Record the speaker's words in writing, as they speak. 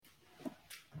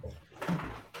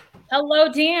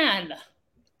Hello, Dan.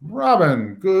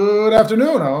 Robin, good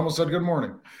afternoon. I almost said good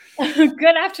morning.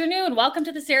 Good afternoon. Welcome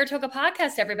to the Saratoga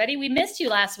podcast, everybody. We missed you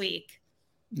last week.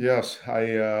 Yes, I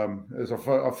it's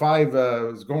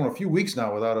it's going a few weeks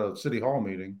now without a city hall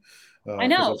meeting I because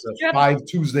know. it's a 5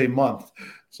 Tuesday month,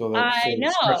 so that I sort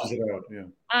of stretches know. it out. Yeah.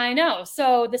 I know.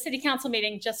 So, the city council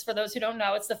meeting, just for those who don't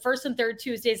know, it's the first and third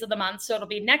Tuesdays of the month. So, it'll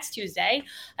be next Tuesday.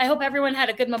 I hope everyone had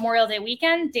a good Memorial Day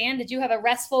weekend. Dan, did you have a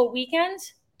restful weekend?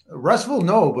 Restful,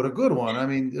 no, but a good one. I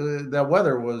mean, that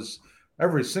weather was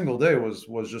every single day was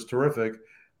just terrific.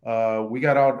 We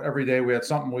got out every day. We had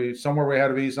somewhere we had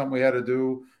to be, something we had to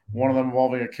do. One of them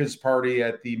involving a kids' party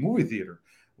at the movie theater,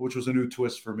 which was a new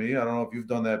twist for me. I don't know if you've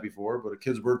done that before, but a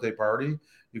kid's birthday party.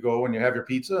 You go and you have your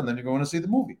pizza, and then you go in to see the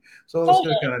movie. So it's a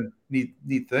Totally. kind of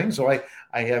neat thing. So I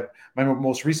have my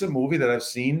most recent movie that I've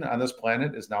seen on this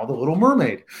planet is now The Little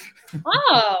Mermaid.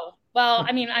 Oh, well,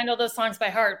 I mean, I know those songs by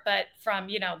heart, but from,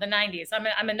 the 90s.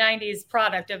 I'm a 90s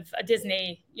product of a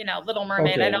Disney, Little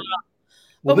Mermaid. I Okay. don't know.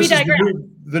 Well, But we this is digress.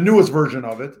 the newest version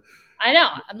of it. I know.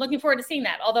 I'm looking forward to seeing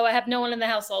that. Although I have no one in the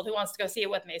household who wants to go see it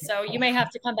with me, so you may have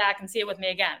to come back and see it with me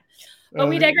again. But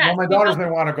we Well, digress. my daughters may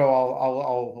want to go.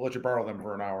 I'll let you borrow them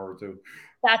for an hour or two.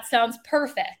 That sounds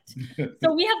perfect.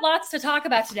 So we have lots to talk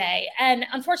about today, and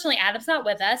unfortunately, Adam's not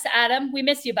with us. Adam, we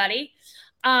miss you, buddy.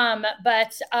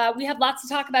 But we have lots to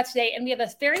talk about today, and we have a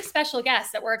very special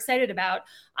guest that we're excited about,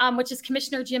 which is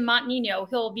Commissioner Jim Montagnino.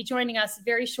 He'll be joining us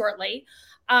very shortly.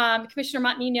 Commissioner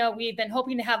Montagnino, we've been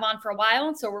hoping to have on for a while,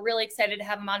 and so we're really excited to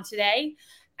have him on today.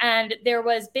 And there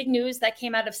was big news that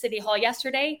came out of City Hall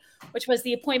yesterday, which was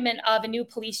the appointment of a new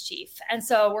police chief. And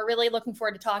so we're really looking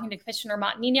forward to talking to Commissioner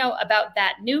Montagnino about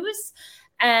that news.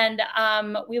 And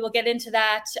we will get into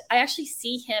that. I actually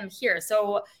see him here.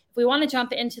 So if we want to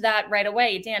jump into that right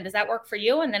away, Dan, does that work for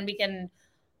you? And then we can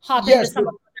hop into Yes, some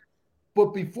of but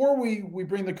before we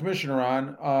bring the commissioner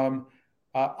on,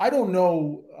 I don't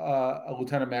know,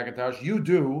 Lieutenant McIntosh. You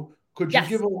do. Could you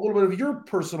give Yes. a little bit of your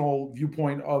personal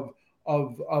viewpoint of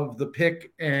the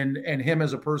pick and him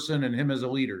as a person and him as a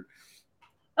leader?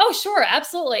 Oh, sure,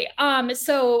 absolutely.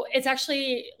 So it's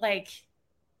actually like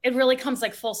it really comes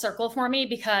like full circle for me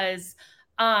because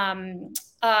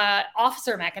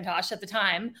Officer McIntosh at the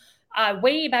time,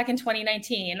 way back in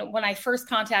 2019, when I first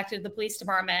contacted the police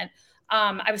department,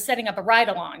 I was setting up a ride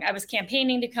along. I was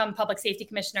campaigning to become public safety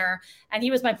commissioner, and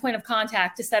he was my point of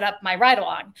contact to set up my ride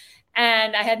along.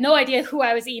 And I had no idea who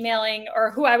I was emailing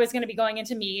or who I was going to be going in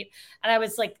to meet. And I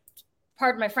was like,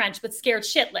 pardon my French, but scared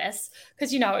shitless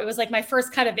because, it was like my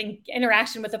first kind of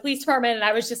interaction with the police department. And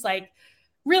I was just like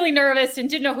really nervous and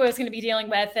didn't know who I was going to be dealing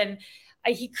with. And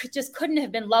just couldn't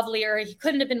have been lovelier. He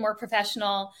couldn't have been more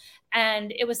professional.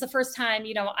 And it was the first time,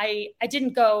 I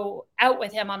didn't go out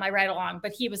with him on my ride along,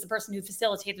 but he was the person who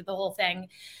facilitated the whole thing.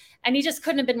 And he just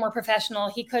couldn't have been more professional.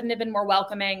 He couldn't have been more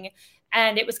welcoming.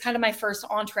 And it was kind of my first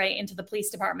entree into the police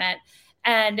department.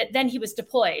 And then he was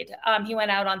deployed. He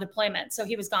went out on deployment. So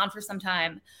he was gone for some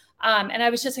time. And I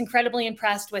was just incredibly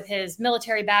impressed with his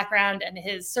military background and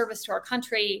his service to our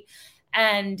country.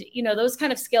 And, those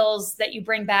kind of skills that you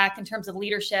bring back in terms of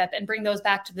leadership and bring those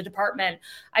back to the department,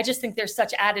 I just think there's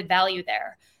such added value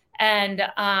there. And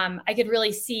I could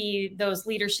really see those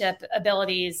leadership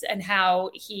abilities and how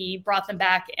he brought them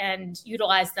back and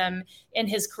utilized them in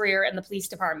his career in the police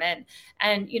department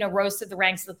and, rose through the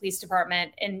ranks of the police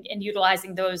department in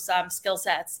utilizing those skill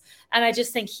sets. And I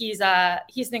just think he's an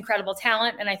incredible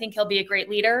talent, and I think he'll be a great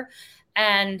leader.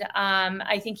 And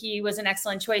I think he was an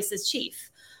excellent choice as chief.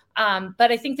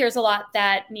 But I think there's a lot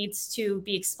that needs to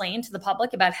be explained to the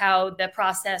public about how the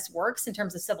process works in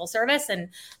terms of civil service. And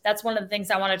that's one of the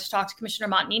things I wanted to talk to Commissioner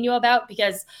Montagnino about,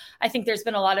 because I think there's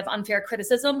been a lot of unfair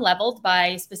criticism leveled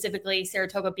by specifically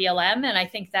Saratoga BLM. And I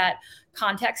think that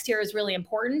context here is really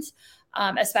important,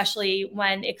 especially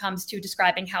when it comes to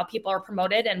describing how people are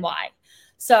promoted and why.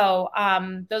 So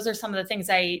those are some of the things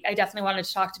I definitely wanted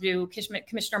to talk to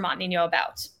Commissioner Montagnino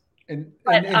about. And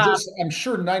just, I'm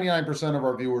sure 99% of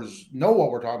our viewers know what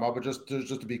we're talking about, but just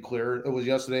to be clear, it was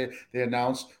yesterday they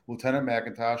announced Lieutenant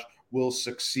McIntosh will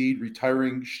succeed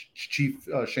retiring Chief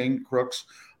Shane Crooks.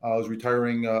 Is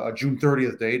retiring a June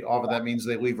 30th date. Often that means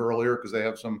they leave earlier because they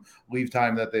have some leave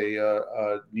time that they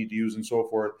need to use and so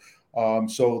forth.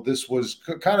 So this was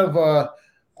kind of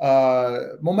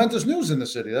momentous news in the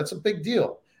city. That's a big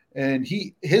deal. And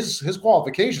his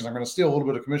qualifications, I'm going to steal a little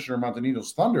bit of Commissioner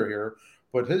Montagnino's thunder here,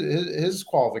 but his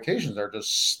qualifications are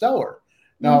just stellar.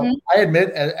 Now, I admit,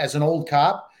 as an old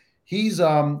cop, he's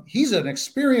an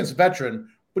experienced veteran,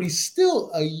 but he's still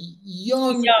a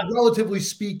young, relatively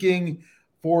speaking,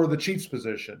 for the Chiefs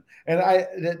position.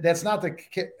 And that's not to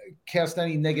cast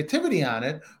any negativity on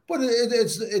it, but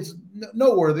it's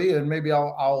noteworthy. And maybe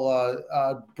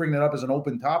I'll bring that up as an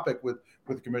open topic with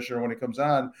the commissioner when he comes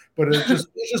on. But it's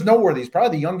just noteworthy. He's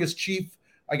probably the youngest chief,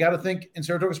 I got to think, in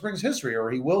Saratoga Springs history, or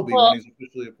he will be when he's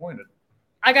officially appointed.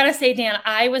 I got to say, Dan,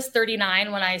 I was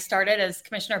 39 when I started as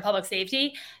Commissioner of Public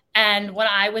Safety. And when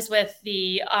I was with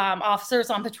the officers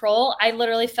on patrol, I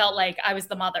literally felt like I was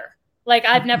the mother. Like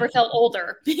I've never felt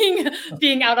older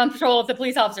being out on patrol with the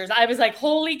police officers. I was like,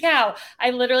 holy cow. I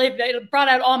literally brought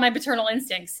out all my maternal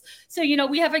instincts. So,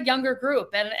 we have a younger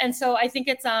group. And so I think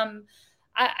it's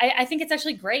I think it's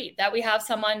actually great that we have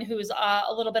someone who's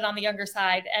a little bit on the younger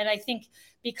side. And I think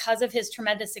because of his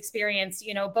tremendous experience,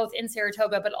 both in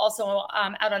Saratoga, but also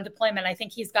out on deployment, I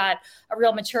think he's got a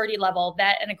real maturity level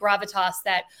and a gravitas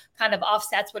that kind of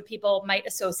offsets what people might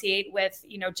associate with,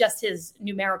 just his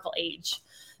numerical age.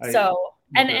 And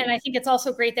I think it's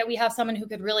also great that we have someone who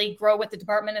could really grow with the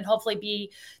department and hopefully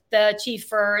be the chief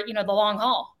for, the long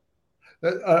haul.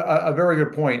 A very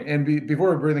good point. And before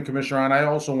we bring the commissioner on, I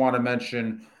also want to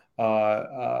mention,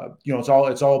 it's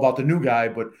all about the new guy,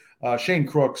 but Shane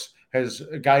Crooks has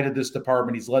guided this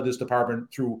department. He's led this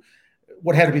department through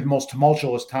what had to be the most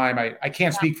tumultuous time. I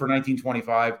can't speak for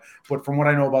 1925, but from what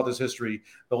I know about this history,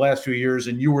 the last few years,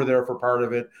 and you were there for part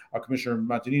of it, Commissioner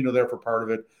Montanino there for part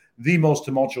of it, the most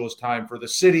tumultuous time for the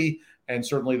city and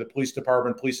certainly the police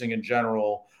department, policing in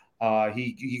general.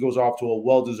 He goes off to a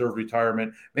well-deserved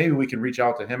retirement. Maybe we can reach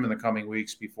out to him in the coming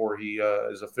weeks before he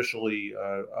is officially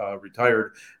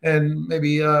retired, and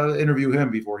maybe interview him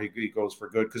before he goes for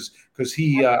good, because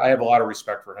I have a lot of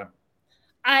respect for him.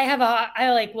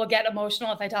 I will get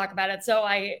emotional if I talk about it. So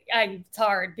it's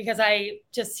hard because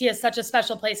he has such a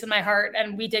special place in my heart,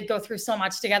 and we did go through so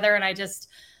much together, and I just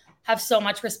have so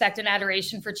much respect and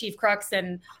adoration for Chief Crooks.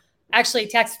 And actually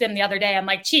texted him the other day. I'm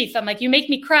like, Chief, you make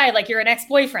me cry like you're an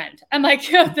ex-boyfriend. I'm like,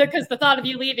 because the thought of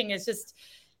you leaving is just,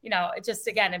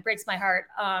 again, it breaks my heart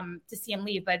to see him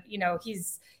leave. But,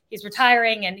 he's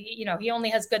retiring, and, he only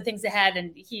has good things ahead,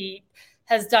 and he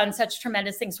has done such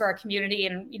tremendous things for our community.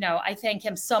 And, I thank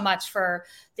him so much for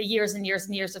the years and years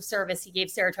and years of service he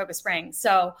gave Saratoga Springs.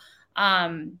 So,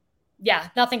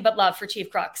 nothing but love for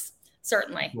Chief Crooks,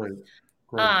 certainly. Great.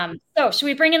 So should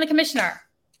we bring in the commissioner?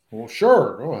 Well,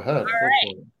 sure. Go ahead. All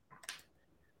right.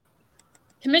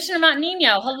 Commissioner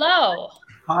Montanino, hello.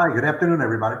 Hi, good afternoon,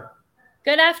 everybody.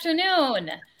 Good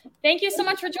afternoon. Thank you so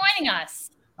much for joining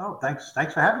us. Oh, thanks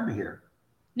for having me here.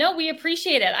 No, we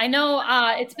appreciate it. I know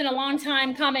it's been a long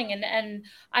time coming, and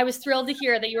I was thrilled to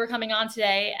hear that you were coming on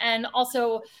today, and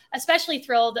also especially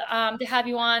thrilled to have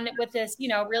you on with this,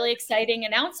 really exciting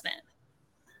announcement.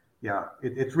 Yeah,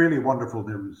 it's really wonderful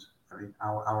news. I mean,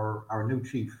 our new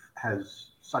chief has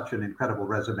such an incredible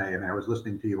resume, and I was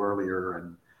listening to you earlier,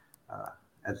 and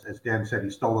as Dan said, he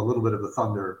stole a little bit of the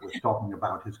thunder with talking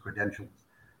about his credentials.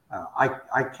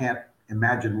 I can't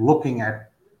imagine looking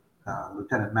at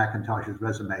Lieutenant McIntosh's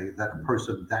resume that a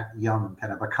person that young can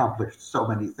have accomplished so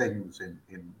many things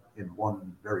in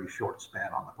one very short span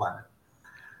on the planet.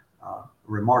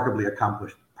 Remarkably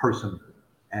accomplished person,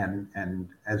 and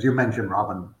as you mentioned,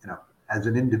 Robin, as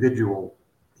an individual,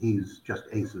 he's just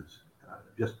aces.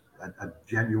 Just a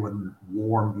genuine,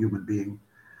 warm human being.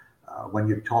 When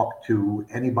you talk to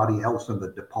anybody else in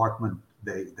the department,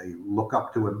 they look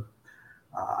up to him.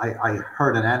 I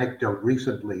heard an anecdote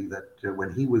recently that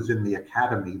when he was in the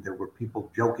academy, there were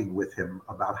people joking with him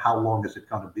about how long is it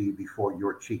going to be before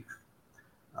you're chief.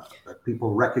 That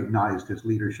people recognized his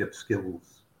leadership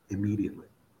skills immediately.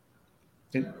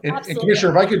 And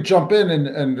Commissioner, if I could jump in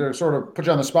and sort of put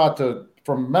you on the spot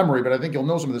from memory, but I think you'll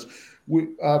know some of this.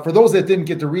 For those that didn't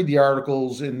get to read the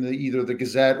articles in either the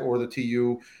Gazette or the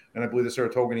TU, and I believe the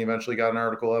Saratogan eventually got an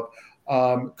article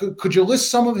up, could you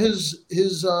list some of his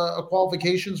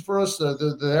qualifications for us?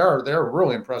 They're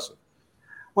really impressive.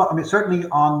 Well, I mean, certainly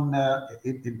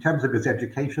in terms of his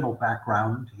educational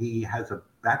background, he has a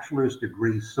bachelor's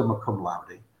degree summa cum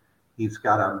laude. He's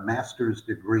got a master's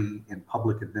degree in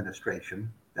public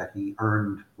administration that he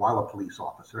earned while a police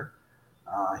officer.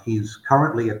 He's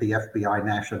currently at the FBI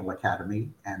National Academy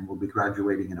and will be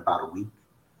graduating in about a week.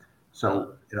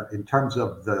 So, in terms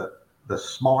of the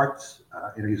smarts,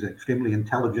 he's an extremely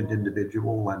intelligent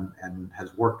individual and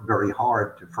has worked very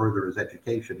hard to further his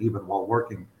education, even while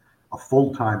working a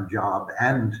full-time job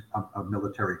and a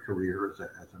military career as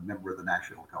a member of the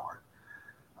National Guard.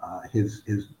 His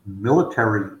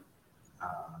military,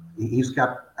 he's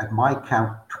got, at my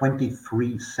count,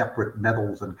 23 separate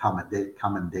medals and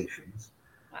commendations.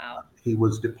 Wow. He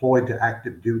was deployed to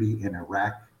active duty in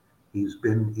Iraq. He's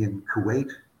been in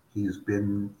Kuwait. He's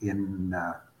been in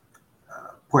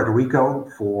Puerto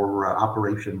Rico for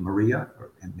Operation Maria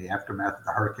in the aftermath of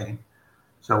the hurricane.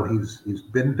 So he's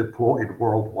been deployed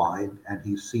worldwide, and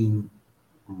he's seen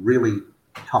really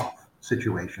tough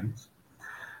situations.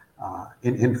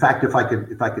 In fact, if I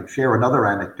could share another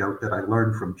anecdote that I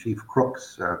learned from Chief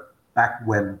Crooks back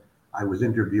when I was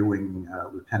interviewing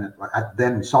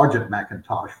then Sergeant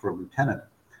McIntosh for lieutenant.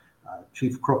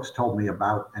 Chief Crooks told me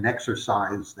about an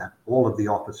exercise that all of the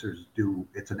officers do.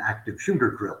 It's an active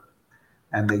shooter drill,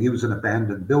 and they use an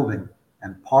abandoned building.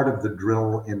 And part of the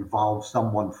drill involves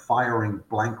someone firing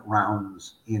blank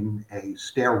rounds in a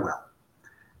stairwell.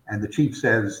 And the chief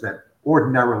says that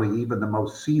ordinarily, even the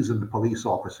most seasoned police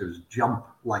officers jump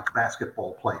like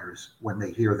basketball players when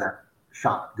they hear that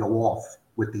shot go off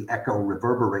with the echo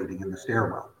reverberating in the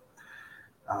stairwell.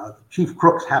 Chief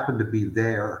Crooks happened to be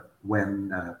there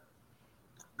when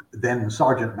then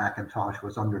Sergeant McIntosh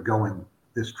was undergoing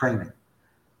this training.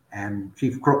 And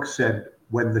Chief Crooks said,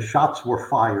 when the shots were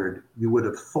fired, you would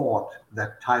have thought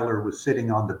that Tyler was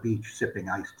sitting on the beach sipping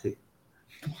iced tea.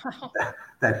 Wow.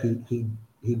 That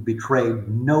he betrayed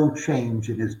no change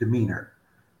in his demeanor,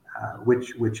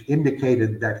 which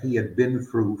indicated that he had been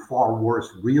through far worse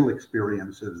real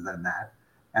experiences than that,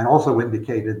 and also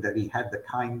indicated that he had the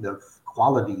kind of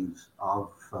qualities of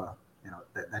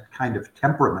that kind of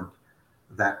temperament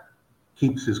that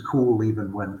keeps his cool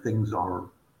even when things are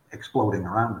exploding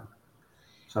around him.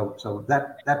 So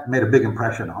that made a big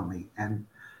impression on me. And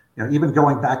even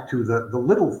going back to the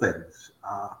little things.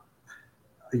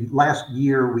 Last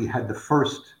year we had the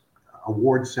first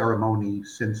award ceremony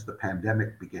since the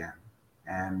pandemic began,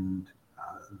 and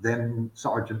then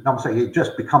he had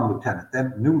just become lieutenant.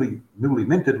 Then newly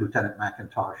minted Lieutenant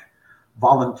McIntosh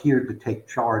volunteered to take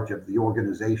charge of the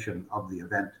organization of the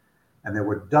event. And there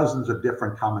were dozens of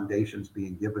different commendations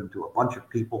being given to a bunch of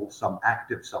people, some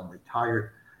active, some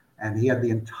retired. And he had the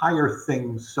entire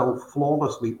thing so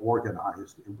flawlessly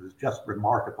organized. It was just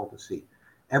remarkable to see.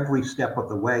 Every step of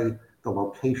the way, the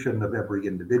location of every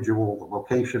individual, the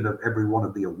location of every one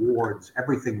of the awards,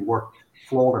 everything worked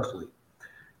flawlessly.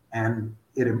 And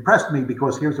it impressed me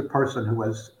because here's a person who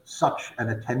has such an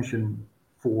attention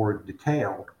for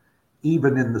detail,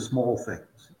 even in the small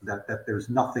things, that there's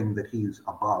nothing that he's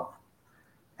above.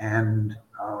 And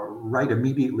right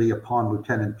immediately upon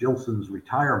Lieutenant Gilson's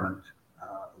retirement,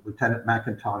 Lieutenant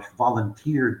McIntosh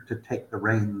volunteered to take the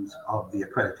reins of the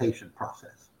accreditation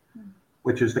process,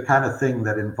 which is the kind of thing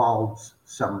that involves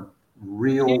some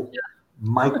real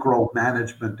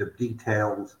micromanagement of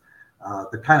details,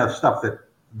 the kind of stuff that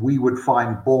we would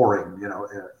find boring,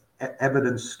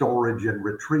 evidence storage and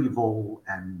retrieval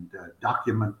and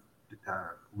document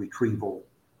retrieval,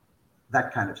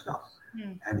 that kind of stuff.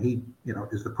 And he,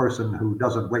 is the person who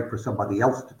doesn't wait for somebody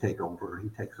else to take over. He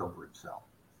takes over himself.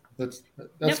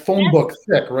 That's phone book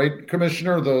thick, right,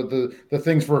 Commissioner? The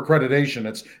things for accreditation.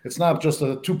 It's not just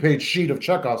a 2-page sheet of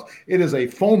checkoffs. It is a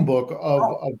phone book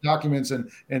of documents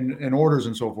and orders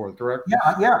and so forth. Correct?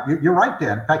 Yeah, you're right,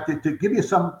 Dan. In fact, to give you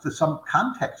some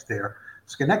context there,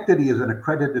 Schenectady is an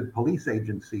accredited police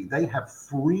agency. They have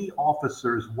 3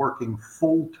 officers working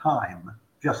full time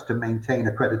just to maintain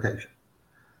accreditation.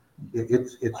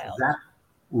 It's that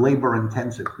labor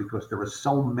intensive because there are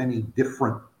so many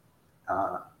different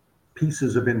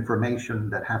pieces of information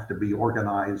that have to be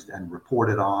organized and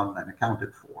reported on and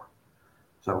accounted for.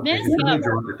 So it's a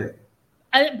major undertaking.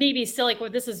 Maybe silly.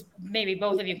 This is maybe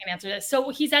both of you can answer this. So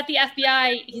he's at the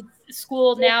FBI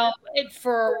school now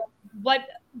for what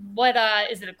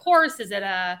is it a course? Is it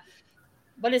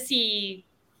what is he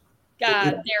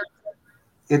there?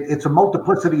 It's a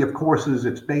multiplicity of courses.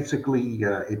 It's basically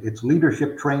it's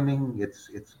leadership training. It's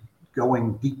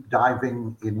going deep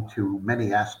diving into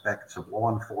many aspects of law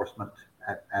enforcement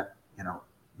at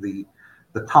the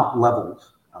top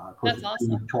levels. That's awesome.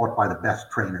 Being taught by the best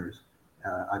trainers.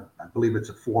 I believe it's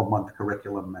a 4-month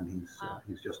curriculum, and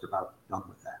he's just about done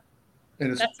with that. And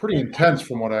it's pretty intense,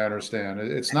 from what I understand.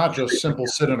 It's not just simple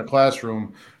sit in a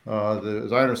classroom.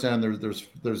 As I understand,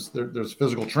 there's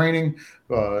physical training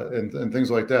and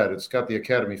things like that. It's got the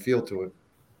academy feel to it.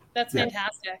 That's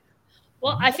fantastic.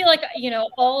 Well, I feel like,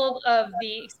 all of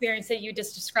the experience that you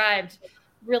just described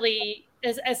really,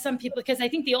 as some people, because I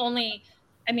think I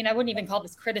wouldn't even call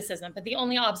this criticism, but the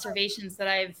only observations that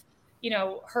I've,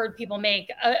 heard people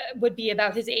make would be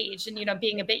about his age and,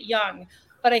 being a bit young.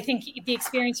 But I think the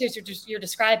experiences you're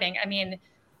describing,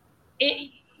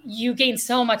 you gain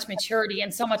so much maturity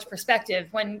and so much perspective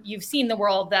when you've seen the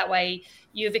world that way.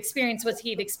 You've experienced what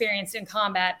he's experienced in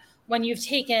combat. When you've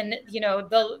taken,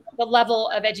 the level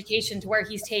of education to where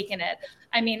he's taken it.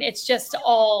 It's just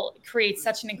all creates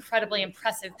such an incredibly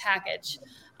impressive package.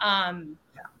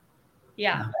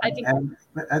 Yeah, I think. And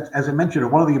as I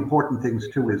mentioned, one of the important things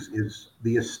too is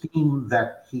the esteem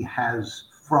that he has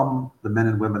from the men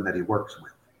and women that he works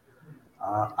with.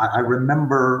 I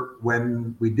remember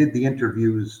when we did the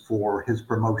interviews for his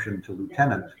promotion to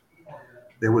lieutenant,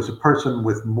 there was a person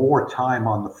with more time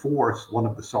on the force, one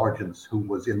of the sergeants who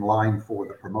was in line for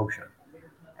the promotion.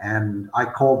 And I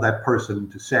called that person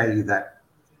to say that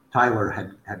Tyler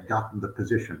had gotten the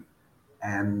position.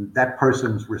 And that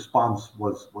person's response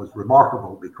was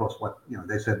remarkable, because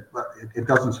they said, well, it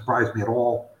doesn't surprise me at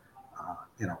all.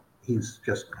 He's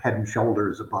just head and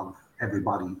shoulders above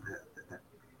everybody.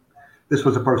 This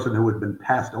was a person who had been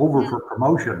passed over for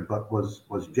promotion, but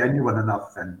was genuine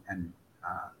enough and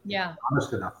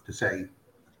honest enough to say,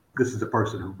 this is a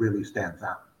person who really stands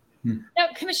out. Now,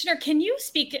 Commissioner, can you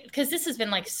speak, because this has been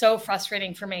like so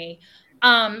frustrating for me.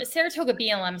 Saratoga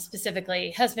BLM specifically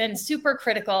has been super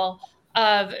critical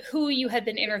of who you had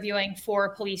been interviewing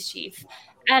for police chief.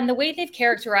 And the way they've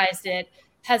characterized it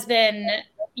has been,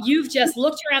 you've just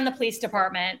looked around the police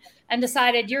department and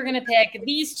decided you're going to pick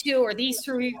these two or these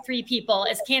three people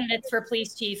as candidates for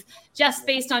police chief just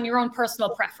based on your own personal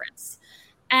preference.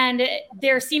 And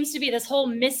there seems to be this whole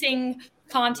missing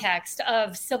context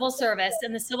of civil service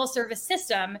and the civil service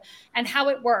system and how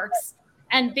it works.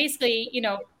 And basically,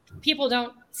 people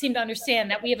don't seem to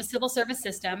understand that we have a civil service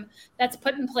system that's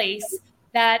put in place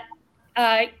that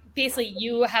basically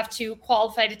you have to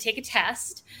qualify to take a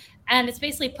test. And it's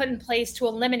basically put in place to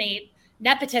eliminate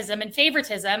nepotism and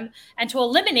favoritism, and to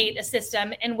eliminate a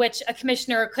system in which a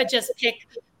commissioner could just pick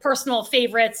personal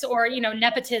favorites or,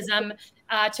 nepotism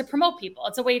to promote people.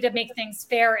 It's a way to make things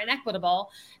fair and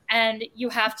equitable. And you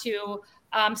have to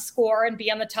score and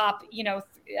be on the top,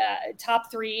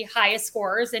 top three highest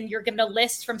scores. And you're given a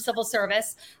list from civil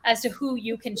service as to who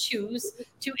you can choose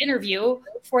to interview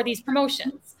for these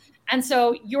promotions. And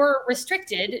so you're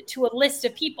restricted to a list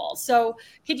of people. So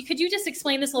could you just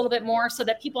explain this a little bit more so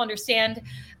that people understand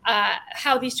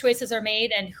how these choices are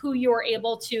made and who you're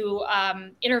able to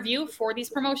interview for these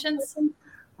promotions?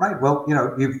 Right. Well,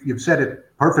 you've said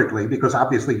it perfectly, because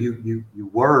obviously you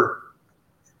were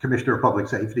Commissioner of Public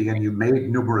Safety and you made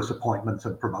numerous appointments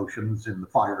and promotions in the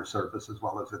fire service as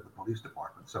well as in the police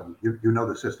department. So you know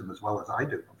the system as well as I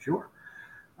do, I'm sure.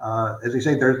 As you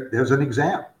say, there's an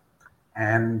exam.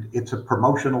 And it's a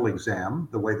promotional exam,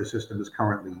 the way the system is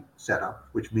currently set up,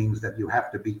 which means that you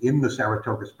have to be in the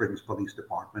Saratoga Springs Police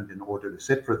Department in order to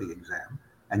sit for the exam.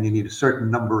 And you need a certain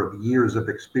number of years of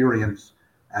experience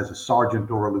as a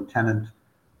sergeant or a lieutenant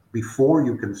before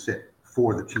you can sit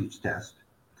for the chief's test.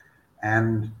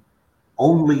 And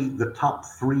only the top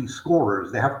three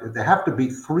scorers, there have to be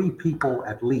three people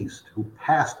at least who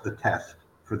passed the test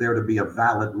for there to be a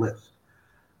valid list.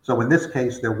 So in this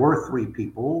case, there were three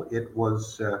people. It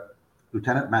was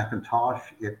Lieutenant McIntosh,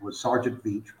 it was Sergeant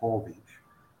Veach, Paul Veach,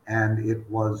 and it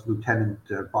was Lieutenant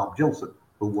Bob Gilson,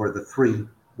 who were the three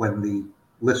when the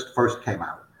list first came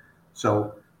out.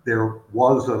 So there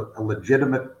was a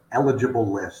legitimate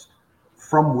eligible list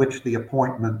from which the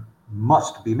appointment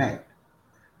must be made.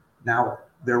 Now,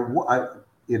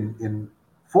 in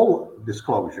full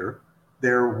disclosure,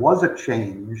 there was a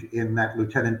change in that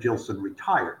Lieutenant Gilson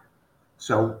retired.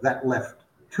 So that left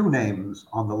two names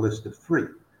on the list of three.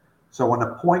 So an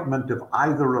appointment of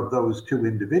either of those two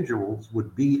individuals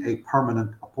would be a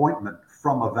permanent appointment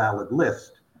from a valid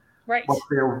list. Right. But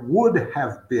there would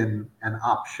have been an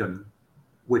option,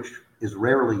 which is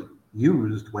rarely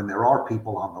used when there are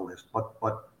people on the list.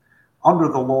 But under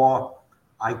the law,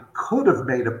 I could have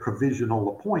made a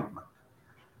provisional appointment.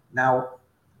 Now,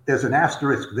 there's an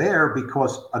asterisk there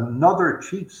because another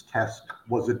chief's test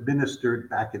was administered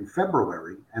back in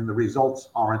February and the results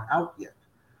aren't out yet.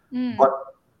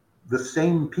 But the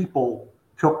same people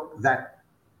took that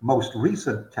most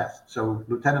recent test. So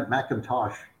Lieutenant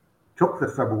McIntosh took the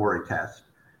February test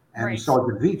and right.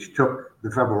 Sergeant Veach took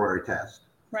the February test.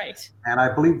 Right. And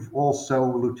I believe also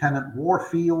Lieutenant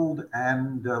Warfield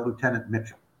and Lieutenant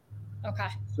Mitchell. Okay.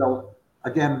 So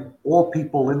again, all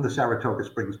people in the Saratoga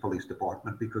Springs Police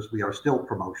Department, because we are still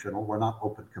promotional, we're not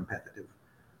open competitive.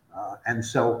 And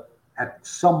so at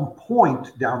some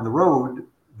point down the road,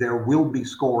 there will be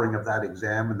scoring of that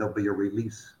exam and there'll be a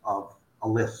release of a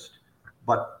list.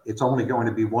 But it's only going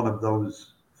to be one of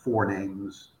those four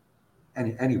names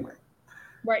anyway.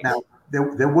 Right. Now,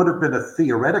 there would have been a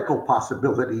theoretical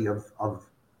possibility of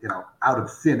out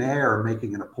of thin air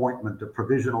making an appointment, a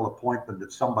provisional appointment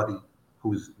of somebody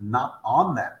who's not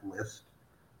on that list,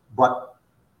 but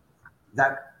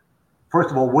that,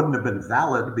 first of all, wouldn't have been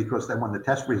valid because then when the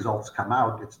test results come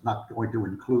out, it's not going to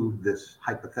include this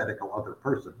hypothetical other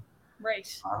person.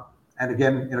 Right. And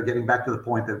again, getting back to the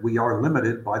point that we are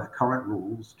limited by the current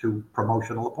rules to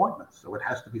promotional appointments. So it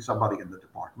has to be somebody in the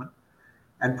department.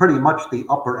 And pretty much the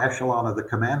upper echelon of the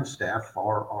command staff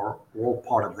are all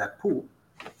part of that pool.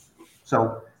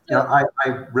 So, I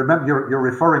remember you're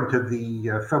referring to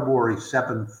the February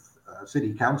 7th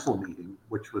City Council meeting,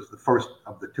 which was the first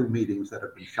of the two meetings that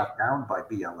have been shut down by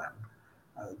BLM.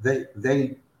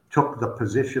 They took the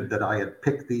position that I had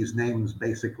picked these names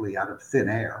basically out of thin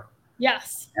air.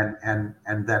 Yes. And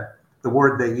that the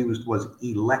word they used was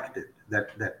elected,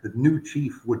 that the new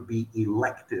chief would be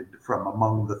elected from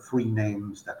among the three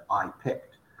names that I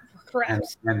picked.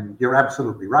 Correct. And you're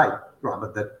absolutely right,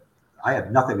 Robert, that I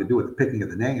had nothing to do with the picking of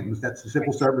the names. That's the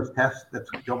civil service test that's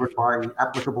governed by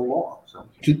applicable law. So,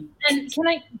 and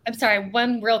I'm sorry,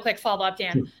 one real quick follow-up,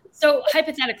 Dan. So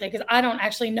hypothetically, because I don't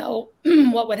actually know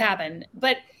what would happen,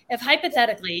 but if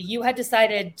hypothetically you had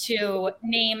decided to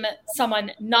name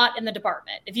someone not in the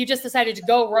department, if you just decided to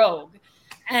go rogue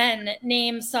and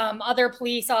name some other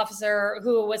police officer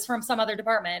who was from some other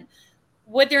department,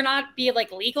 would there not be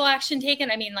like legal action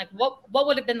taken? I mean, like what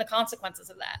would have been the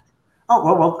consequences of that?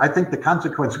 Oh, well, I think the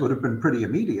consequence would have been pretty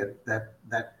immediate,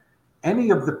 that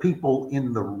any of the people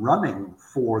in the running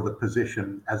for the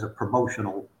position as a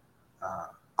promotional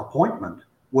appointment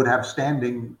would have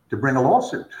standing to bring a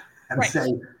lawsuit and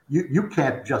say, you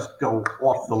can't just go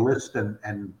off the list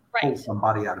and pull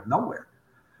somebody out of nowhere.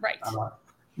 Right.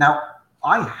 Now,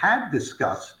 I had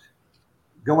discussed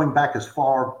going back as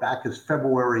far back as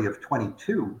February of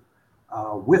 22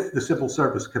 with the Civil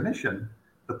Service Commission,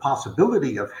 the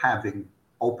possibility of having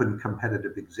open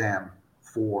competitive exam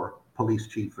for police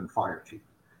chief and fire chief.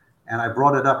 And I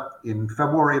brought it up in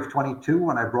February of 22,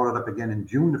 and I brought it up again in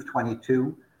June of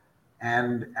 22.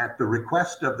 And at the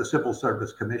request of the Civil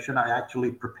Service Commission, I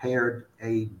actually prepared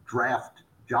a draft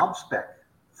job spec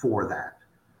for that.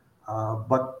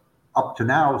 But up to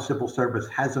now, civil service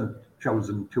hasn't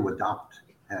chosen to adopt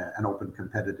an open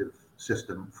competitive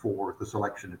system for the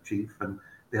selection of chief. And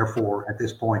therefore, at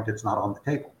this point, it's not on the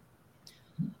table.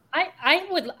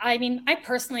 I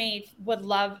personally would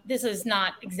love, this is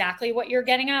not exactly what you're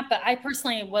getting at, but I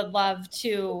personally would love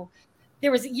to,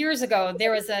 years ago,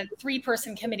 there was a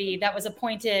 3-person committee that was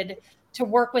appointed to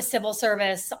work with civil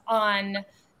service on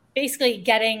basically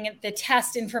getting the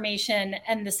test information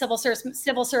and the civil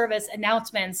service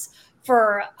announcements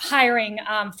for hiring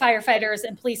firefighters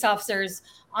and police officers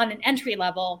on an entry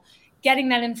level, getting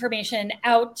that information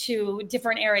out to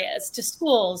different areas, to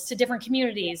schools, to different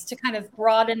communities, to kind of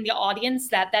broaden the audience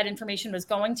that information was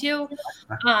going to.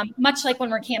 Much like when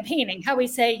we're campaigning, how we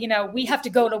say, we have to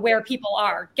go to where people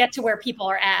are, get to where people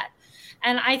are at.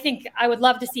 And I think I would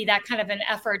love to see that kind of an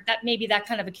effort, that maybe that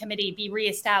kind of a committee be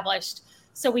reestablished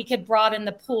so we could broaden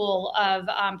the pool of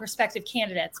prospective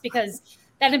candidates, because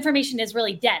that information is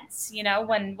really dense,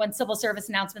 when civil service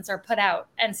announcements are put out.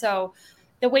 And so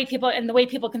the way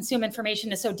people consume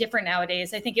information is so different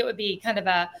nowadays. I think it would be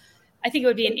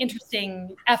an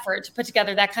interesting effort to put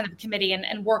together that kind of committee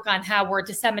and work on how we're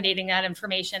disseminating that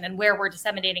information and where we're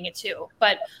disseminating it to.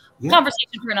 But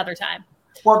conversation for another time.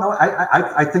 Well, no,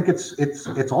 I think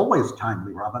it's always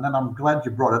timely, Robin, and I'm glad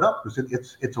you brought it up because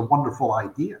it's a wonderful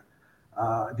idea.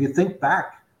 If you think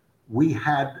back, we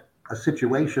had a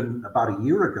situation about a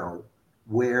year ago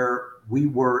where we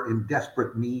were in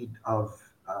desperate need of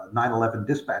 9/11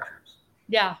 dispatchers.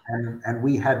 Yeah. And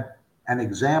we had an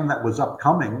exam that was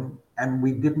upcoming, and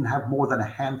we didn't have more than a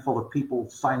handful of people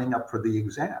signing up for the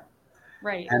exam.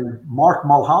 Right. And Mark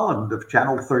Mulholland of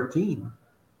Channel 13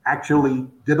 actually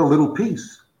did a little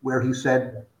piece where he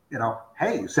said,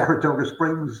 hey, Saratoga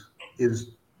Springs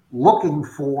is looking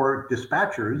for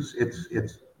dispatchers.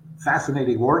 It's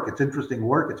fascinating work. It's interesting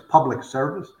work. It's public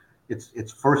service.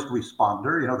 It's first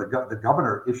responder. The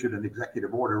governor issued an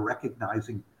executive order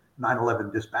recognizing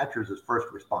 9/11 dispatchers as first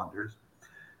responders.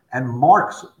 And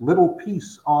Mark's little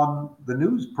piece on the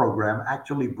news program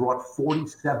actually brought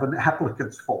 47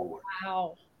 applicants forward.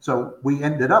 Wow. So we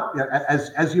ended up,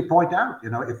 as you point out,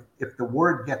 if the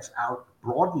word gets out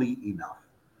broadly enough,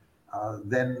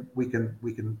 then we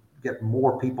can get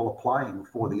more people applying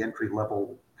for the entry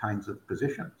level kinds of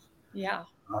positions. Yeah.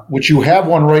 Which you have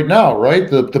one right now, right?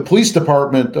 The police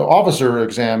department officer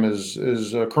exam is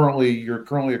you're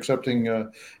currently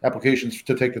accepting applications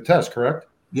to take the test, correct?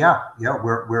 Yeah,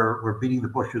 we're beating the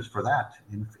bushes for that.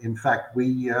 In fact,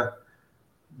 we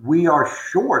are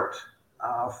short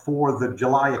for the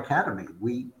July Academy.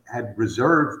 We had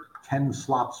reserved 10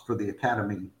 slots for the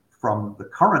Academy from the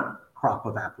current crop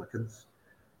of applicants,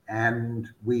 and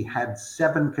we had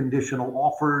 7 conditional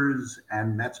offers,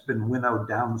 and that's been winnowed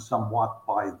down somewhat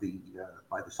by the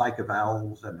psych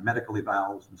evals and the medical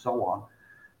evals and so on.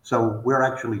 So we're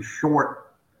actually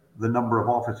short the number of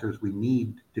officers we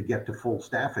need to get to full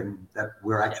staffing that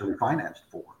we're actually financed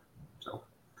for. So,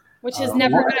 which is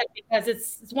never good, because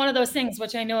it's one of those things,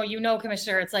 which I know,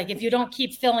 Commissioner, it's like, if you don't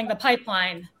keep filling the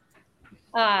pipeline,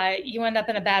 you end up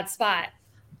in a bad spot.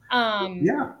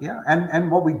 Yeah. And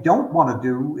what we don't want to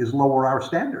do is lower our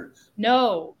standards.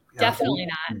 No, definitely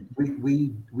not.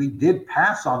 We did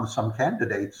pass on some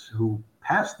candidates who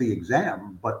passed the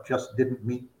exam, but just didn't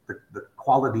meet the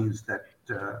qualities that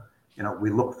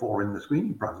we look for in the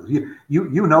screening process.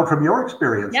 You know from your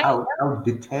experience how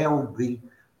detailed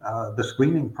the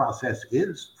screening process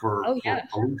is for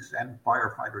police and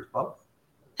firefighters both.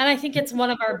 And I think it's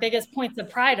one of our biggest points of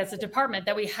pride as a department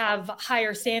that we have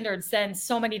higher standards than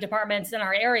so many departments in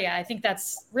our area. I think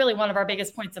that's really one of our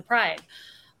biggest points of pride.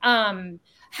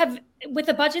 With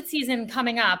the budget season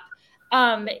coming up,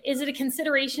 is it a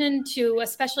consideration to,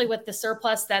 especially with the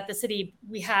surplus that the city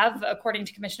we have, according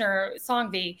to Commissioner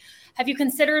Songby, have you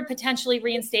considered potentially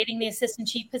reinstating the assistant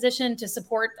chief position to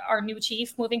support our new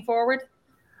chief moving forward?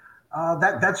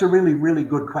 That's a really, really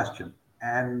good question.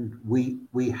 And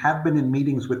we have been in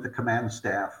meetings with the command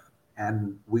staff,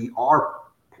 and we are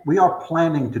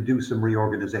planning to do some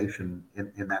reorganization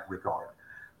in that regard.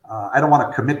 I don't want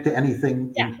to commit to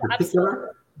anything in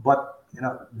particular, but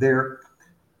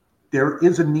there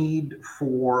is a need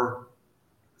for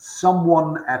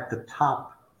someone at the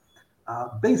top.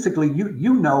 Basically,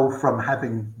 from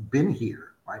having been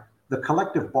here, right? The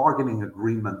collective bargaining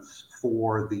agreements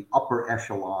for the upper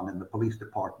echelon in the police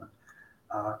department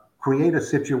create a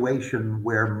situation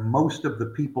where most of the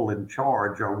people in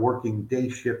charge are working day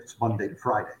shifts Monday to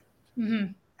Friday.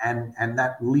 Mm-hmm. And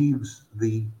that leaves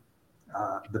the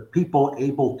people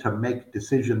able to make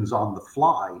decisions on the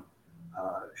fly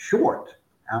short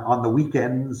on the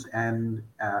weekends and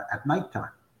at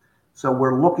nighttime. So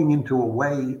we're looking into a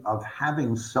way of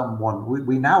having someone.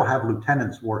 We now have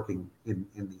lieutenants working in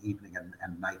the evening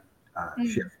and night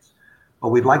shifts, but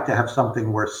we'd like to have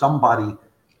something where somebody,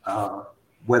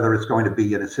 whether it's going to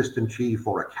be an assistant chief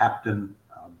or a captain,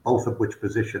 both of which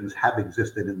positions have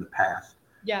existed in the past.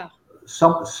 Yeah.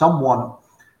 Someone.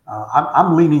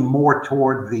 I'm leaning more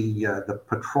toward the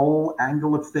patrol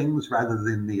angle of things rather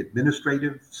than the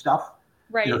administrative stuff.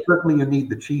 Right. Certainly you need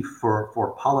the chief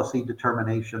for policy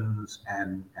determinations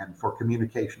and for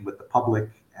communication with the public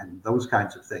and those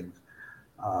kinds of things.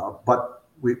 But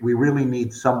we really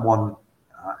need someone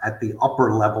at the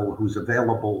upper level who's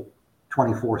available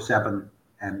 24/7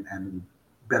 and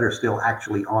better still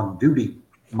actually on duty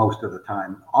most of the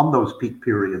time on those peak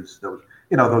periods,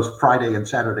 those Friday and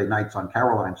Saturday nights on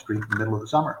Caroline Street in the middle of the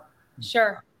summer.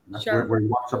 Sure. Where you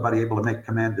want somebody able to make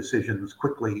command decisions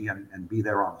quickly and be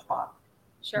there on the spot.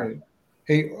 Sure. Right.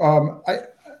 Hey,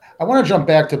 I want to jump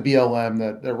back to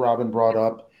BLM that Robin brought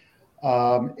up.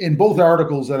 In both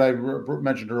articles that I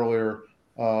mentioned earlier,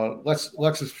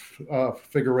 Lexus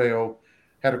Figueroa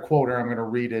had a quote, and I'm going to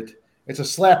read it. It's a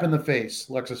slap in the face,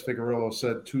 Lexus Figueroa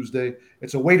said Tuesday.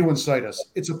 It's a way to incite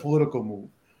us. It's a political move.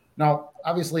 Now,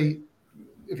 obviously,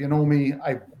 if you know me,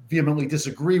 I vehemently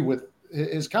disagree with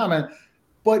his comment,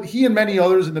 but he and many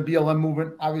others in the BLM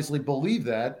movement obviously believe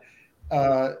that.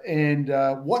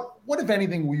 What, if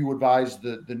anything, will you advise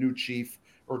the new chief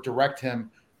or direct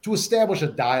him to establish a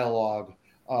dialogue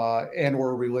and or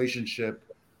a relationship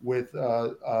with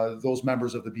those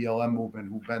members of the BLM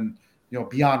movement who've been,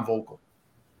 beyond vocal?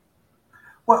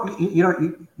 Well,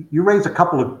 you raise a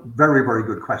couple of very, very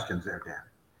good questions there, Dan.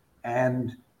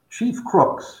 And Chief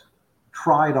Crooks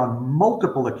tried on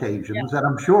multiple occasions, and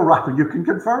I'm sure, Robin, you can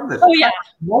confirm this. Oh, yeah.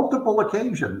 Multiple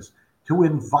occasions to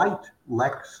invite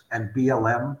Lex and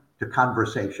BLM to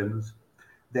conversations.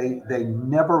 They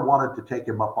never wanted to take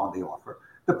him up on the offer.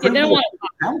 The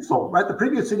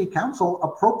previous city council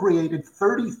appropriated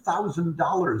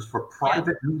 $30,000 for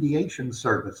private mediation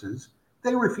services.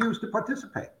 They refused to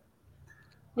participate.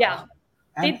 Yeah,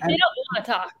 they don't want to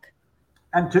talk.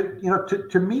 And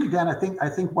to me, Dan, I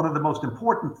think one of the most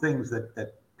important things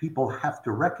that people have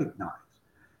to recognize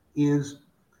is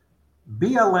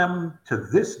BLM to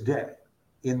this day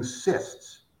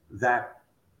insists that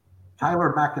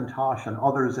Tyler McIntosh and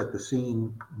others at the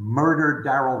scene murdered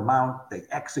Darrell Mount. They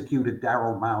executed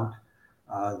Darrell Mount.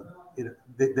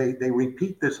 They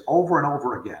repeat this over and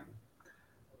over again.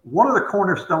 One of the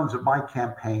cornerstones of my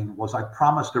campaign was I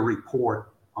promised a report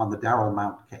on the Darrell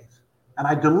Mount case. And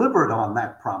I delivered on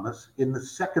that promise in the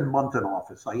second month in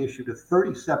office. I issued a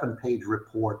 37-page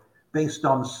report based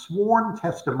on sworn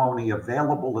testimony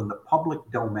available in the public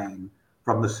domain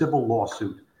from the civil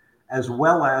lawsuit, as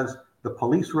well as the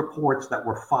police reports that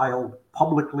were filed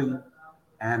publicly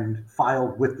and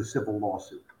filed with the civil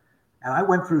lawsuit. and I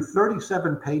went through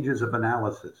 37 pages of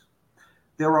analysis.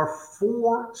 There are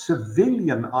 4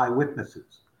 civilian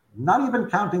eyewitnesses, not even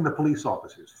counting the police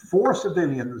officers, 4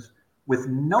 civilians with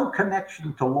no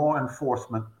connection to law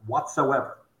enforcement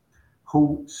whatsoever,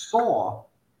 who saw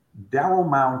Darrell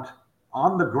Mount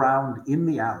on the ground in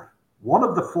the alley. One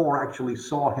of the 4 actually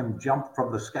saw him jump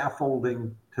from the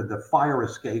scaffolding to the fire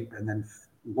escape and then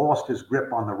lost his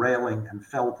grip on the railing and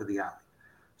fell to the alley.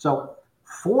 So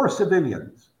 4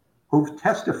 civilians who've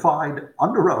testified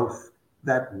under oath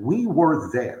that we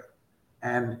were there,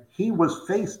 and he was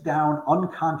face down,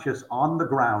 unconscious on the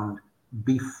ground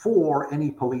before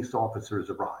any police officers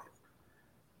arrived.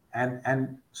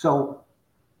 And so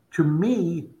to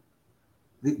me,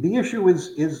 the issue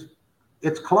is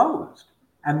it's closed.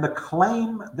 And the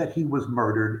claim that he was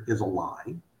murdered is a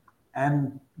lie.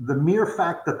 And the mere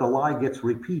fact that the lie gets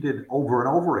repeated over and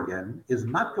over again is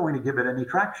not going to give it any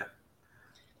traction.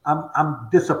 I'm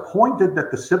disappointed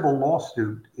that the civil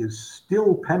lawsuit is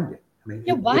still pending. I mean,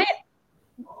 yeah, why,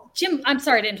 Jim? I'm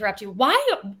sorry to interrupt you. Why?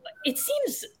 It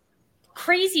seems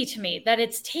crazy to me that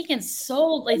it's taken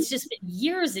so. It's just been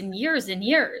years and years and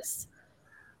years.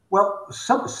 Well,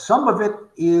 some of it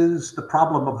is the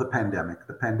problem of the pandemic.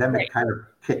 The pandemic kind of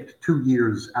kicked 2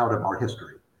 years out of our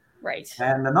history. Right.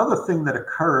 And another thing that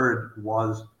occurred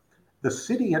was the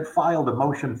city had filed a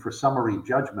motion for summary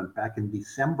judgment back in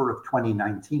December of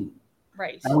 2019.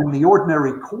 Right. And in the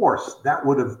ordinary course, that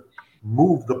would have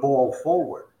moved the ball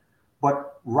forward.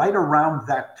 But right around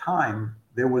that time,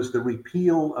 there was the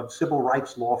repeal of Civil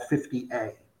Rights Law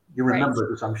 50A. You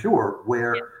remember this, I'm sure,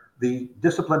 where the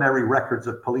disciplinary records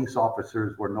of police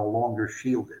officers were no longer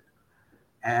shielded.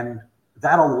 And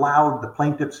that allowed the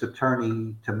plaintiff's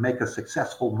attorney to make a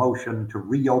successful motion to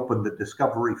reopen the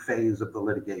discovery phase of the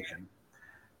litigation.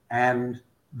 And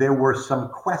there were some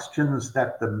questions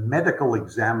that the medical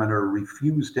examiner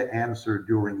refused to answer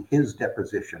during his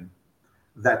deposition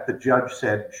that the judge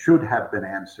said should have been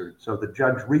answered. So the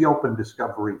judge reopened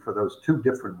discovery for those 2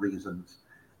 different reasons,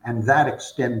 and that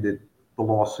extended the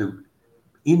lawsuit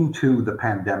into the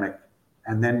pandemic.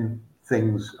 And then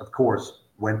things, of course,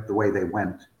 went the way they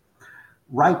went.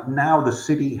 Right now, the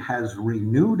city has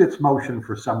renewed its motion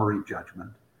for summary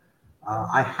judgment.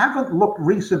 I haven't looked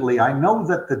recently. I know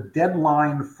that the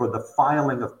deadline for the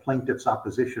filing of plaintiff's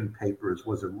opposition papers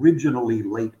was originally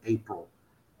late April.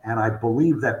 And I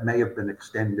believe that may have been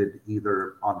extended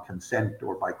either on consent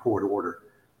or by court order.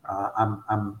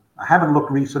 I haven't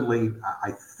looked recently.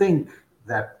 I think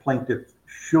that plaintiff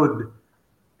should,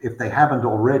 if they haven't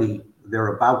already,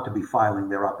 they're about to be filing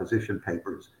their opposition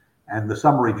papers. And the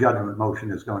summary judgment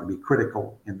motion is going to be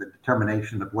critical in the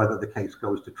determination of whether the case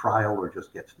goes to trial or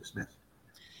just gets dismissed.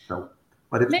 So,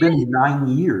 but it's been 9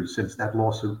 years since that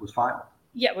lawsuit was filed.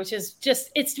 Yeah, which is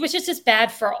just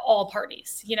bad for all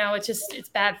parties. You know, it's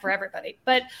bad for everybody.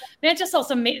 But may I just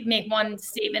also make one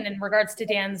statement in regards to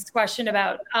Dan's question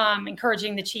about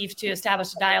encouraging the chief to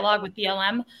establish a dialogue with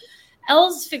BLM.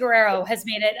 Els Figueroa has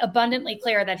made it abundantly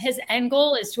clear that his end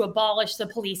goal is to abolish the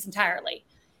police entirely.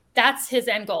 That's his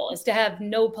end goal, is to have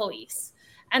no police.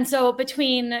 And so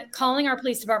between calling our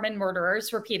police department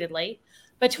murderers repeatedly,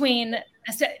 between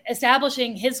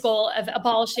establishing his goal of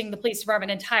abolishing the police department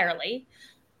entirely,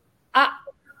 I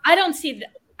don't see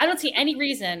any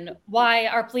reason why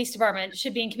our police department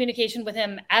should be in communication with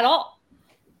him at all.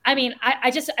 I mean,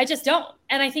 I just don't.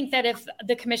 And I think that if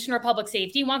the Commissioner of Public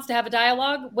Safety wants to have a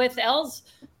dialogue with Els,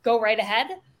 go right ahead.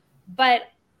 But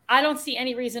I don't see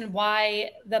any reason why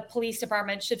the police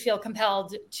department should feel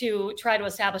compelled to try to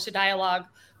establish a dialogue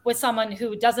with someone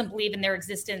who doesn't believe in their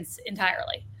existence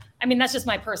entirely. I mean, that's just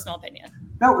my personal opinion.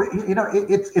 No, you know,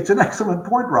 it's an excellent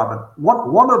point, Robin.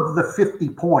 One of the 50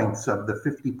 points that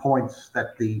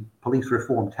the Police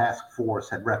Reform Task Force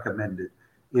had recommended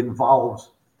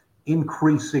involves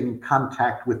increasing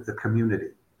contact with the community.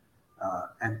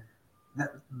 And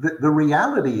the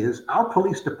reality is our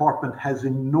police department has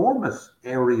enormous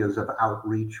areas of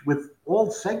outreach with all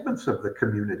segments of the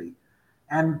community.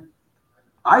 And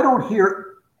I don't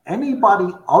hear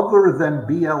anybody other than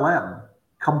BLM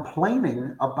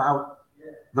complaining about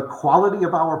the quality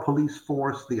of our police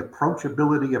force, the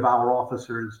approachability of our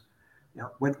officers. You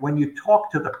know, when you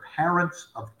talk to the parents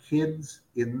of kids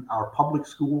in our public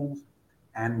schools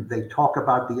and they talk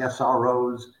about the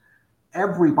SROs,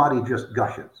 everybody just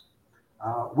gushes.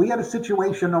 We had a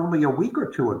situation only a week or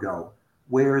two ago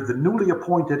where the newly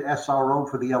appointed SRO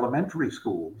for the elementary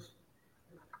schools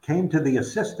came to the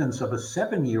assistance of a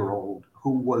 7-year-old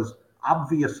who was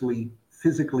obviously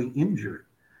physically injured.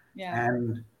 Yeah.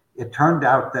 And it turned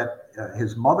out that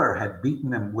his mother had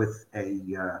beaten him with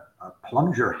a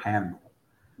plunger handle.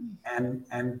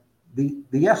 And The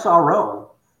SRO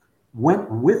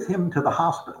went with him to the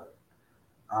hospital.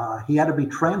 He had to be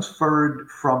transferred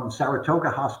from Saratoga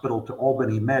Hospital to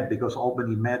Albany Med because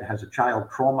Albany Med has a child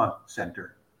trauma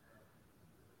center.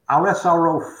 Our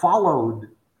SRO followed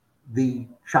the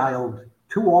child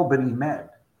to Albany Med,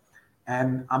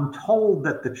 and I'm told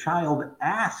that the child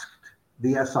asked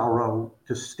the SRO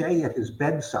to stay at his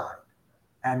bedside,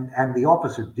 and the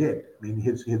officer did. I mean,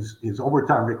 his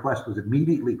overtime request was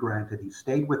immediately granted. He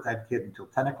stayed with that kid until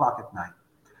 10 o'clock at night,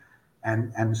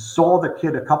 and saw the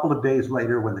kid a couple of days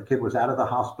later when the kid was out of the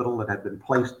hospital and had been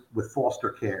placed with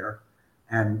foster care,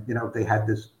 and they had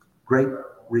this great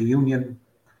reunion.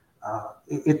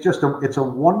 It's a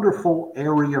wonderful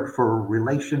area for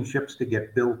relationships to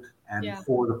get built, and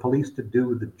for the police to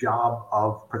do the job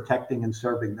of protecting and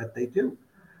serving that they do.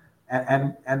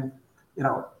 And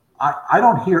I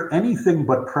don't hear anything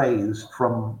but praise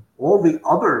from all the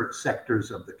other sectors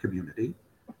of the community,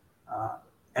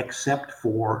 except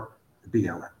for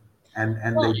BLM. And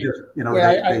they just,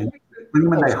 they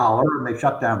scream and they holler and they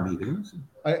shut down meetings.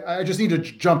 I just need to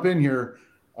jump in here.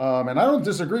 And I don't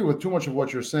disagree with too much of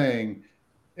what you're saying.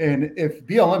 And if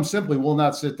BLM simply will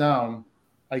not sit down,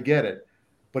 I get it.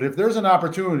 But if there's an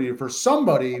opportunity for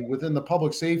somebody within the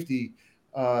public safety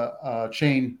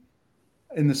chain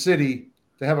in the city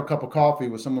to have a cup of coffee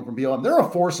with someone from BLM, they're a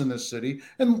force in this city.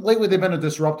 And lately they've been a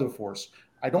disruptive force.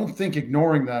 I don't think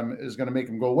ignoring them is going to make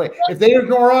them go away. If they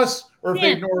ignore us, or if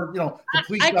they ignore, the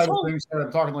police side of things,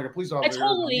 I'm talking like a police officer. I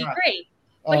totally agree.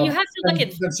 But you have to look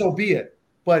at. Then so be it.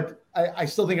 But I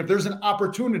still think if there's an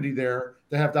opportunity there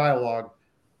to have dialogue.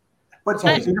 But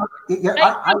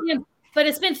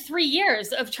it's been 3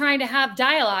 years of trying to have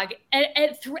dialogue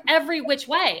through every which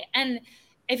way. And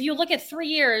if you look at 3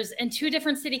 years and 2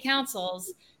 different city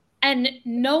councils, and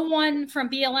no one from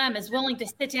BLM is willing to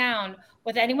sit down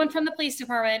with anyone from the police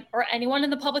department or anyone in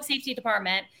the public safety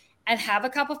department and have a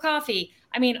cup of coffee.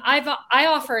 I mean, I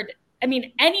offered,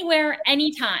 anywhere,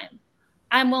 anytime,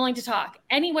 I'm willing to talk.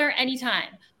 Anywhere,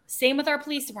 anytime. Same with our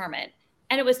police department.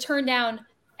 And it was turned down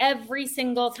every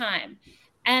single time.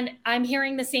 And I'm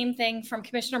hearing the same thing from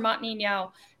Commissioner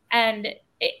Montagnino. And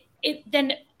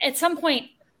then at some point,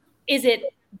 is it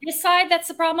this side that's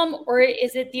the problem, or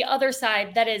is it the other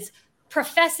side that is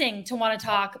professing to want to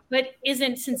talk but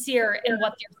isn't sincere in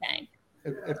what they're saying?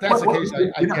 If that's the case,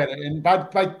 I get it. And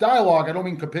by dialogue, I don't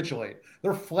mean capitulate.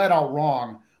 They're flat out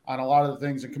wrong on a lot of the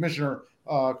things. And Commissioner,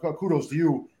 kudos to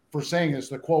you for saying this.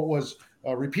 The quote was,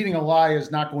 repeating a lie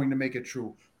is not going to make it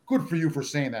true. Good for you for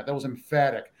saying that. That was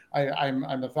emphatic. I'm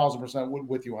 1,000%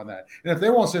 with you on that. And if they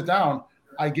won't sit down,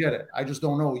 I get it. I just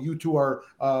don't know. You two are,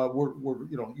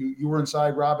 you were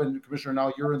inside, Robin, Commissioner.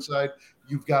 Now you're inside.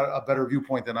 You've got a better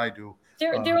viewpoint than I do.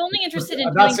 They're only interested in.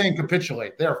 I'm not saying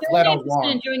capitulate. They're flat out wrong.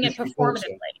 In doing it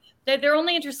performatively. They're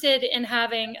only interested in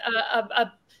having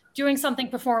doing something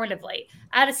performatively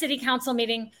at a city council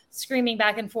meeting, screaming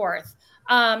back and forth,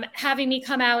 having me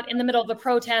come out in the middle of a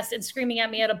protest and screaming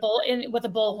at me with a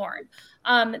bullhorn.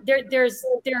 There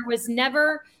was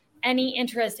never any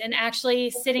interest in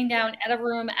actually sitting down at a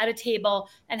room, at a table,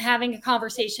 and having a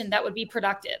conversation that would be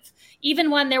productive. Even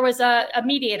when there was a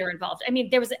mediator involved.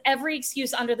 There was every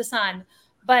excuse under the sun.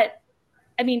 But,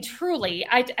 truly,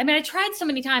 I tried so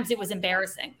many times, it was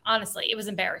embarrassing. Honestly, it was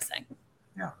embarrassing.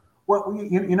 Yeah. Well,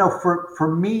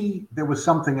 for me, there was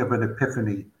something of an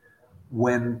epiphany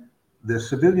when the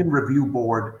Civilian Review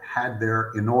Board had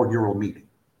their inaugural meeting.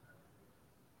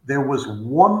 There was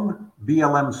one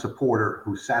BLM supporter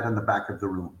who sat in the back of the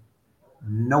room,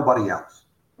 nobody else.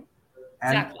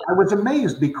 And exactly. I was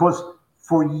amazed because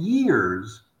for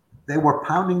years, they were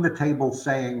pounding the table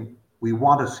saying, we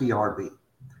want a CRB.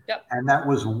 Yep. And that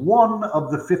was one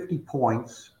of the 50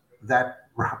 points that,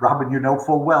 Robin,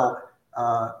 full well,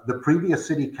 the previous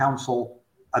city council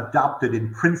adopted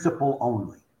in principle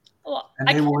only. Well, and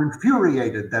they were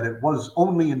infuriated that it was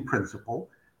only in principle.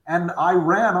 And I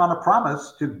ran on a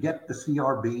promise to get the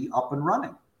CRB up and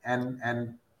running.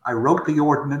 And I wrote the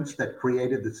ordinance that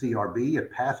created the CRB.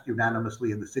 It passed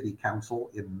unanimously in the city council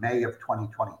in May of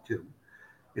 2022.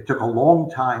 It took a long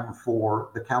time for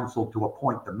the council to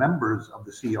appoint the members of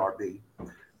the CRB.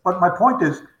 But my point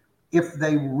is, if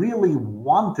they really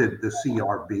wanted the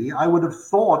CRB, I would have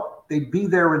thought they'd be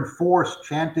there in force,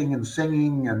 chanting and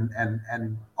singing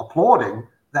and applauding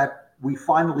that we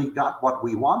finally got what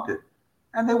we wanted.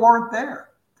 And they weren't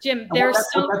there. Jim,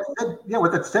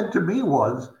 what that said to me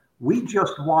was, we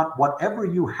just want whatever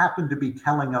you happen to be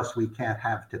telling us we can't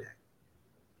have today.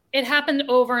 It happened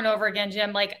over and over again,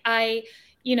 Jim.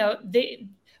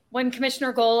 when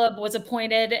Commissioner Golub was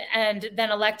appointed and then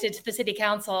elected to the city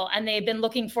council, and they've been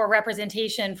looking for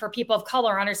representation for people of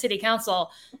color on our city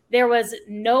council, there was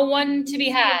no one to be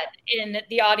had in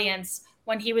the audience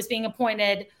when he was being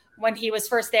appointed. When he was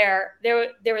first there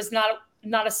was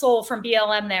not a soul from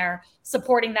BLM there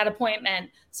supporting that appointment,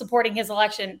 supporting his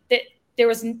election. There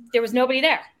was nobody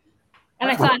there. And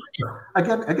I thought,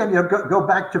 again, go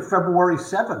back to February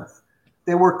 7th.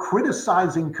 They were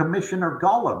criticizing Commissioner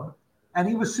Golub, and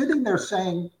he was sitting there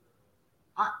saying,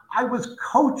 I was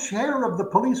co-chair of the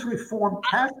police reform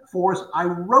task force. I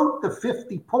wrote the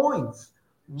 50 points.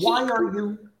 Why are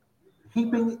you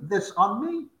heaping this on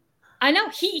me? I know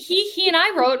he and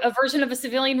I wrote a version of a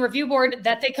civilian review board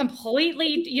that they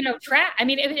completely, track. I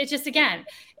mean, it just, again,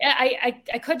 I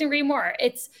couldn't agree more.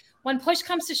 It's when push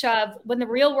comes to shove, when the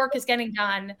real work is getting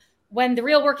done, when the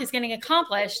real work is getting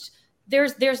accomplished,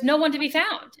 there's no one to be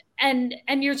found. And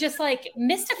you're just like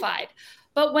mystified.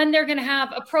 But when they're going to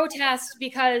have a protest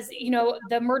because,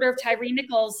 the murder of Tyree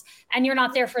Nichols, and you're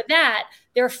not there for that,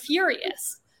 they're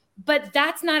furious. But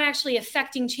that's not actually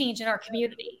affecting change in our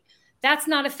community. That's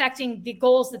not affecting the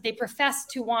goals that they profess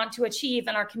to want to achieve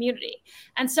in our community.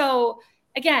 And so,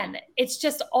 again, it's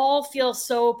just all feels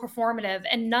so performative,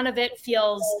 and none of it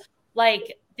feels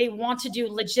like they want to do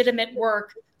legitimate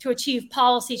work to achieve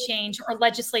policy change or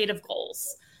legislative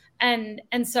goals. And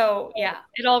so, yeah,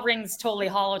 it all rings totally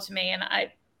hollow to me. And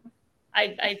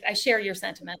I share your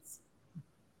sentiments.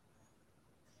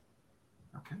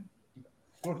 Okay.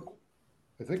 Good.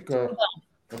 I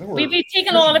think we've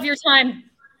taken a lot of your time,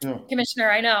 yeah. Commissioner.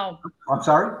 I know. I'm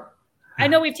sorry? I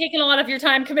know we've taken a lot of your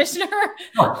time, Commissioner.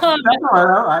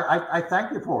 I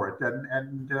thank you for it,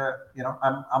 and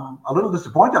I'm a little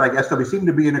disappointed, I guess, that we seem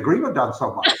to be in agreement on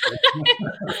so much.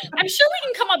 I'm sure we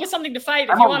can come up with something to fight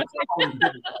if you want to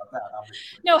fight.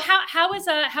 No, how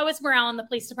is morale in the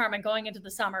police department going into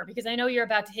the summer? Because I know you're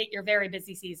about to hit your very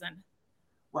busy season.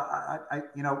 Well, I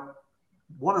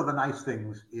one of the nice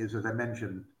things is, as I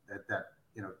mentioned, that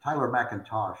Tyler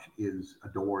McIntosh is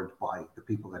adored by the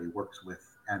people that he works with,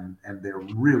 and they're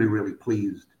really, really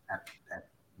pleased at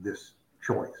this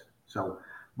choice. So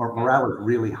morale is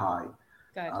really high.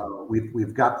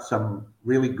 We've got some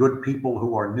really good people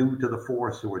who are new to the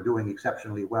force, who are doing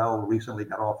exceptionally well, recently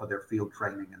got off of their field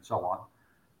training and so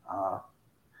on.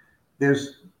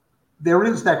 There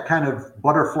is that kind of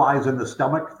butterflies in the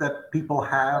stomach that people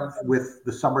have with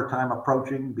the summertime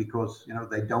approaching, because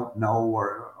they don't know,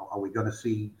 or are we going to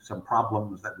see some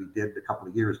problems that we did a couple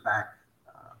of years back?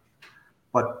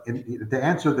 But to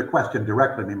answer the question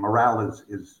directly, I mean, morale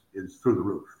is through the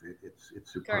roof.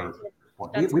 It's superb.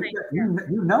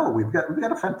 We've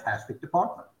got a fantastic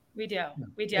department. We do.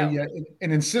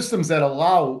 And in systems that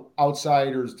allow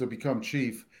outsiders to become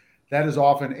chief, that is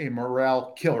often a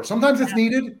morale killer. Sometimes it's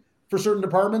needed for certain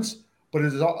departments, but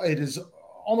it is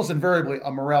almost invariably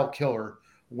a morale killer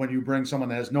when you bring someone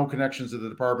that has no connections to the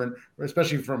department,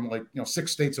 especially from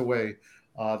 6 states away.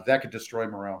 That could destroy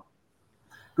morale.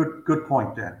 Good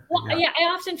point, Dan. Well, yeah, I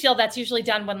often feel that's usually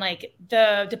done when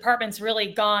the department's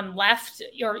really gone left,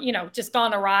 or just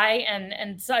gone awry,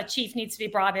 and so a chief needs to be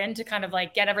brought in to kind of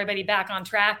get everybody back on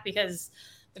track, because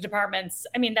the department's,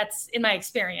 I mean, that's in my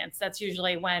experience, that's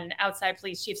usually when outside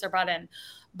police chiefs are brought in.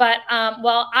 But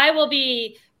I will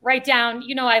be right down,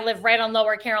 I live right on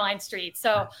Lower Caroline Street.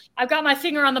 So I've got my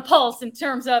finger on the pulse in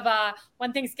terms of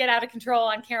when things get out of control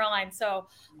on Caroline. So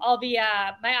I'll be,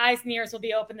 my eyes and ears will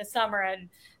be open this summer,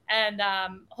 and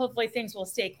hopefully things will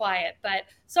stay quiet. But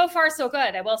so far, so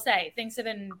good. I will say things have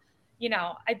been,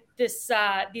 this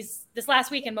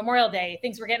last weekend, Memorial Day,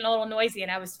 things were getting a little noisy,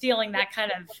 and I was feeling that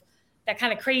kind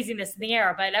of craziness in the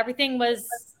air, but everything was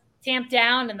tamped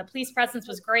down, and the police presence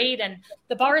was great, and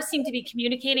the bars seem to be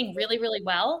communicating really, really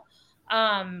well,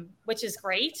 which is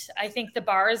great. I think the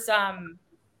bars,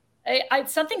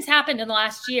 something's happened in the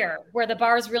last year where the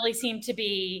bars really seem to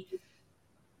be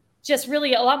just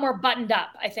really a lot more buttoned up,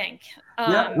 I think.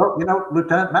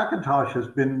 Lieutenant McIntosh has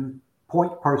been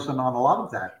point person on a lot of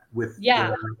that with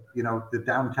the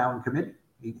downtown committee.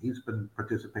 He's been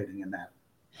participating in that,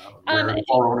 where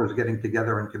all owners getting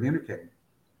together and communicating.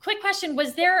 Quick question,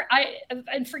 was there,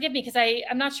 and forgive me, because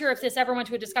I'm not sure if this ever went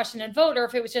to a discussion and vote, or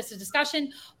if it was just a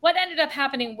discussion. What ended up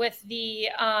happening with the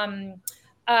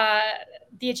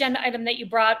agenda item that you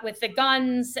brought with the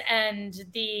guns and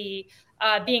the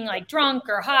being drunk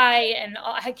or high and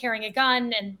carrying a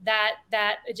gun, and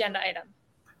that agenda item?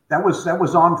 That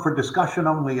was on for discussion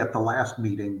only at the last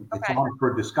meeting. Okay. It's on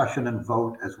for discussion and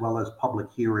vote, as well as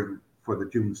public hearing for the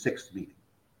June 6th meeting.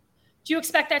 Do you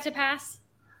expect that to pass?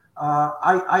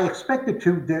 I expect it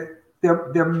to.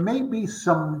 There may be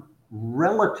some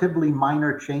relatively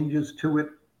minor changes to it,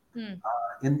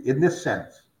 in this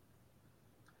sense.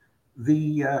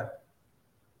 The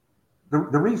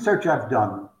research I've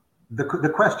done,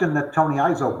 the question that Tony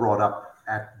Izzo brought up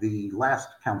at the last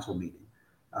council meeting,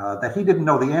 that he didn't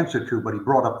know the answer to, but he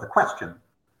brought up the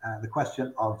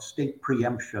question of state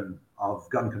preemption of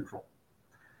gun control.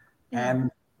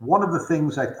 And one of the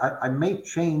things I may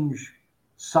change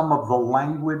some of the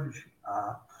language,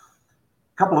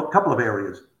 couple of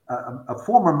areas. A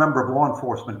former member of law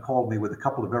enforcement called me with a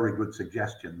couple of very good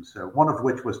suggestions. One of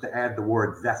which was to add the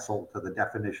word vessel to the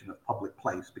definition of public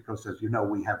place, because, as you know,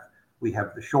 we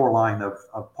have the shoreline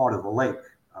of part of the lake,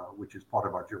 which is part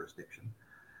of our jurisdiction.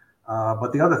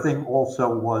 But the other thing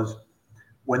also was,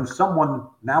 when someone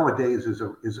nowadays is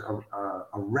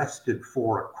arrested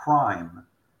for a crime,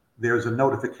 there's a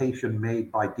notification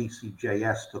made by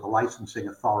DCJS to the licensing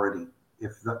authority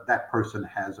if that person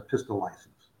has a pistol license.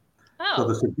 Oh. So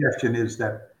the suggestion is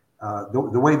that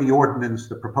the way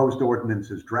the proposed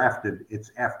ordinance is drafted,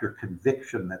 it's after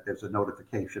conviction that there's a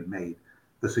notification made.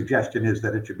 The suggestion is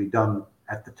that it should be done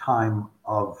at the time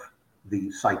of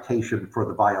the citation for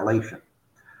the violation.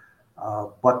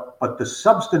 But the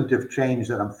substantive change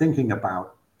that I'm thinking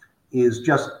about is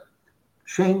just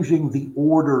changing the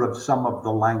order of some of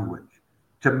the language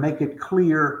to make it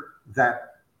clear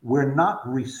that we're not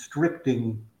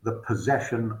restricting the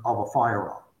possession of a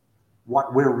firearm.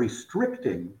 What we're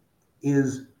restricting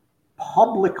is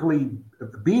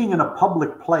being in a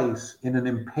public place in an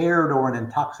impaired or an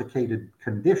intoxicated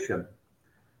condition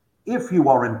if you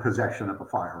are in possession of a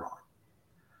firearm.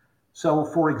 So,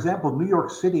 for example, New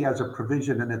York City has a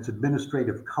provision in its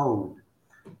administrative code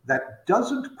that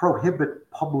doesn't prohibit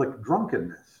public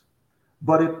drunkenness,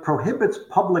 but it prohibits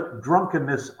public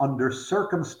drunkenness under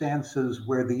circumstances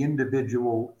where the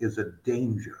individual is a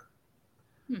danger.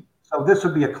 So this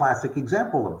would be a classic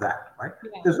example of that, right?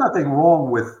 Yeah. There's nothing wrong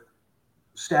with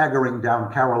staggering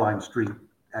down Caroline Street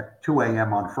at 2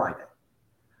 a.m. on Friday.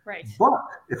 Right. But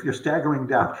if you're staggering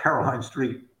down Caroline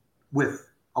Street with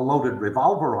a loaded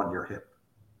revolver on your hip,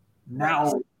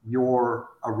 now you're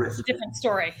a risk. It's a different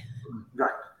story.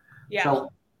 Right. Yeah. So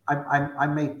I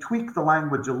may tweak the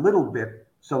language a little bit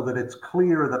so that it's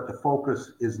clear that the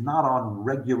focus is not on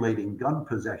regulating gun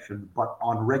possession, but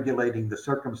on regulating the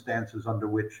circumstances under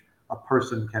which a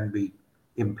person can be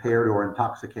impaired or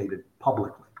intoxicated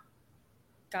publicly.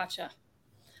 Gotcha.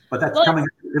 But that's coming,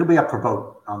 it'll be up for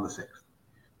vote on the 6th.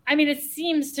 I mean, it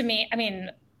seems to me,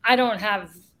 I don't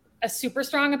have a super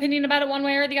strong opinion about it one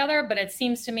way or the other, but it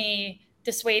seems to me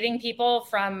dissuading people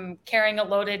from carrying a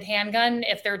loaded handgun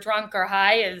if they're drunk or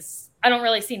high I don't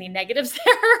really see any negatives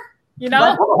there, you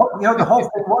know? The whole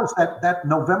thing was that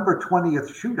November 20th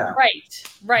shootout.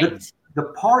 Right. The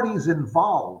parties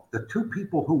involved, the two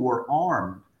people who were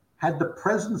armed, had the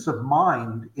presence of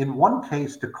mind in one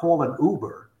case to call an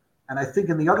Uber, and I think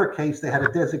in the other case they had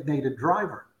a designated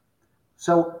driver.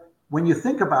 So when you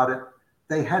think about it,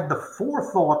 they had the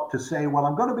forethought to say, well,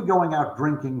 I'm going to be going out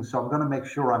drinking, so I'm going to make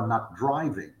sure I'm not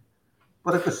driving.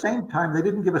 But at the same time, they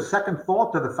didn't give a second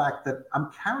thought to the fact that I'm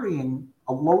carrying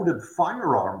a loaded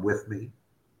firearm with me,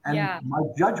 and my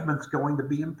judgment's going to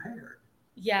be impaired.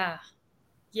 Yeah,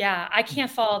 I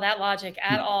can't follow that logic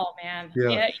at all, man.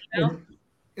 Yeah.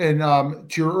 And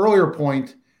to your earlier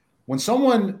point, when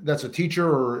someone that's a teacher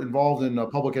or involved in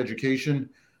public education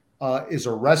is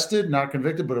arrested, not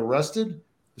convicted, but arrested,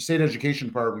 the state education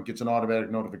department gets an automatic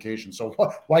notification. So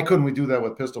why couldn't we do that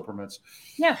with pistol permits?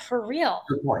 Yeah, for real.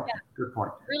 Good point. Yeah. Good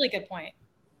point. Really good point.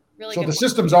 So the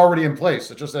system's already in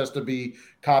place. It just has to be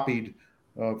copied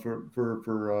for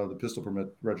the pistol permit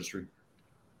registry.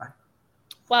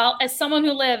 Well, as someone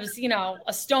who lives,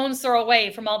 a stone's throw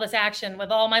away from all this action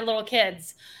with all my little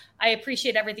kids, I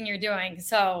appreciate everything you're doing.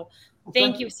 So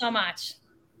thank you so much.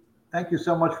 Thank you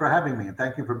so much for having me. And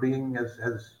thank you for being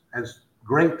as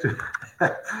great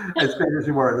as great as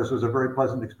you were. This was a very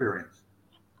pleasant experience.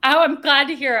 Oh, I'm glad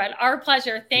to hear it. Our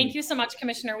pleasure. Thank you so much,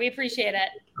 Commissioner. We appreciate it.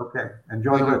 Okay.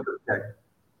 Enjoy the rest of the day.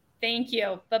 Thank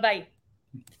you. Bye-bye.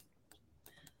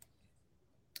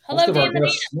 Hello, Dan.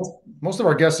 Most of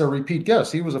our guests are repeat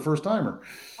guests. He was a first timer.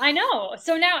 I know.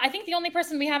 So now I think the only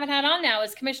person we haven't had on now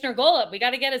is Commissioner Golub. We got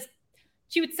to get his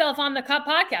cute self on the Cup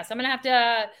podcast. I'm going to have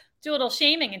to do a little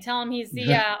shaming and tell him he's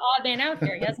the odd man out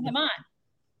here. He hasn't come on.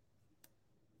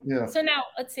 Yeah. So now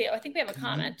let's see. I think we have a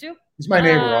comment too. He's my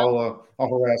neighbor. I'll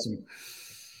harass him.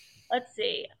 Let's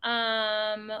see.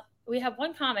 We have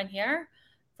one comment here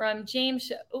from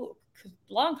James. Oh,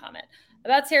 long comment.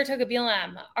 About Saratoga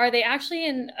BLM. Are they actually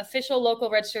an official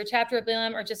local registered chapter of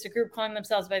BLM or just a group calling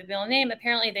themselves by the BLM name?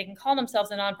 Apparently they can call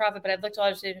themselves a nonprofit, but I've looked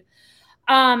at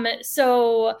all.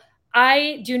 So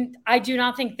I do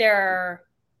not think they're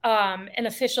an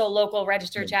official local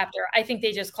registered chapter. I think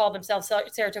they just call themselves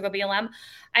Saratoga BLM.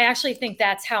 I actually think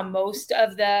that's how most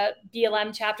of the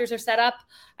BLM chapters are set up.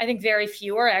 I think very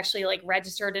few are actually like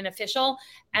registered and official.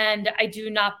 And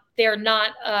they're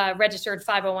not registered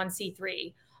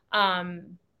 501c3.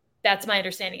 That's my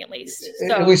understanding, at least.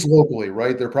 So, at least locally,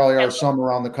 right? There probably are some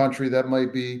around the country that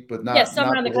might be, but not. Yes, some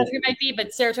not around the country might be,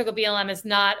 but Saratoga BLM is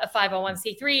not a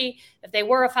 501c3. If they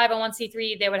were a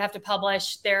 501c3, they would have to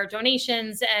publish their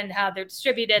donations and how they're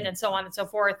distributed and so on and so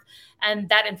forth. And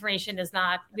that information is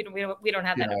not. We don't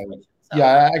have that information. So.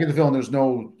 Yeah, I get the feeling there's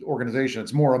no organization.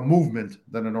 It's more a movement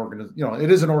than an organization. You know, it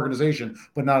is an organization,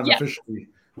 but not an officially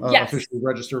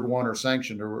registered one or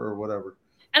sanctioned or whatever.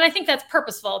 And I think that's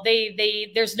purposeful.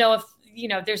 There's no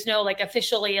like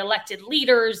officially elected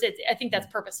leaders. I think that's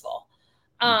purposeful.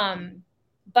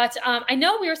 But I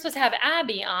know we were supposed to have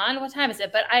Abby on. What time is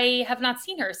it? But I have not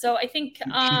seen her. So I think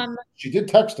she did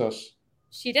text us.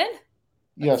 She did?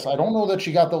 Yes, I don't know that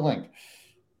she got the link.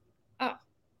 Oh.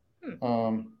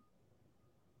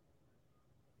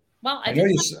 Well, I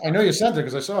know you sent it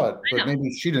because I saw it, but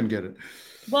maybe she didn't get it.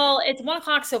 Well, it's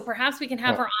 1:00, so perhaps we can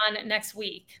have her on next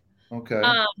week. Okay.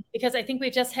 Because I think we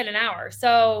just hit an hour.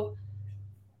 So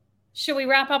should we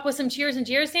wrap up with some cheers and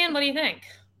jeers, Dan? What do you think?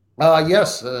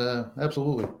 Yes,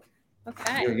 absolutely.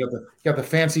 Okay. You got the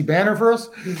fancy banner for us?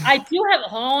 I do have.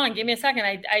 Hold on, give me a second.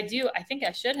 I do. I think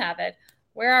I should have it.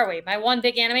 Where are we? My one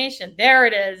big animation. There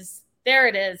it is. There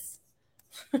it is.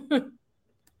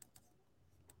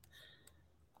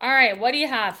 All right. What do you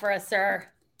have for us, sir?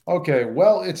 Okay.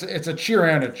 Well, it's a cheer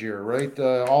and a jeer, right?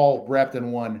 All wrapped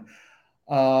in one.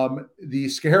 The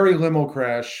scary limo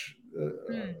crash,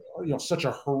 such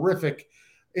a horrific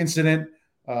incident,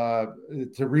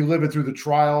 to relive it through the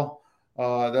trial.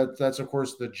 That's of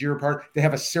course the jeer part. They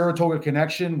have a Saratoga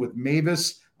connection with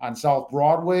Mavis on South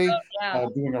Broadway,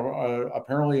 doing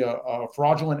apparently a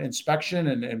fraudulent inspection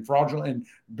and fraudulent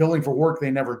billing for work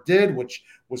they never did, which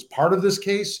was part of this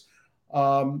case.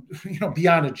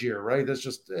 Beyond a jeer, right? It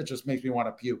just makes me want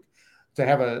to puke.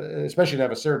 Especially to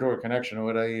have a Saratoga connection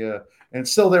with and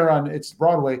it's still there it's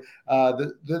Broadway.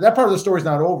 That part of the story is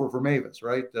not over for Mavis,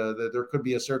 right? There could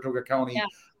be a Saratoga County,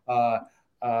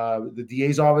 the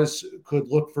DA's office could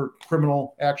look for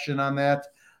criminal action on that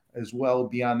as well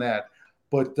beyond that.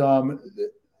 But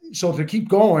so to keep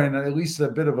going, at least a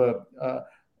bit of a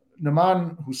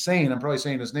Naman Hussein, I'm probably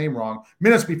saying his name wrong,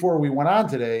 minutes before we went on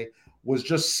today, was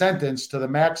just sentenced to the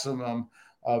maximum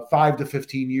of 5 to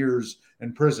 15 years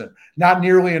in prison. Not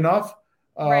nearly enough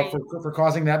for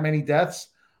causing that many deaths,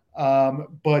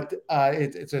 but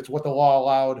it's what the law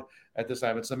allowed at this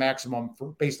time. It's the maximum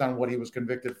based on what he was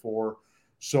convicted for.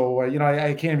 So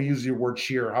I can't even use the word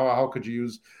cheer. How could you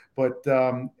use? But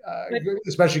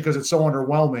especially because it's so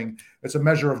underwhelming, it's a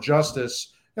measure of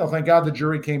justice. Thank God the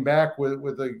jury came back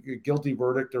with a guilty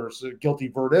verdict or guilty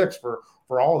verdicts for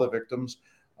all the victims.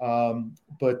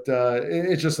 But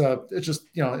it's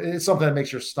something that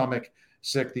makes your stomach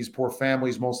sick. These poor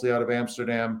families, mostly out of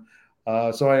Amsterdam.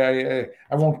 So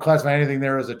I won't classify anything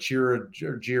there as a cheer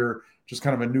or jeer, just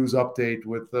kind of a news update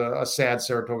with a sad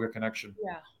Saratoga connection.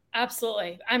 Yeah,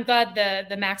 absolutely. I'm glad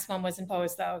the maximum was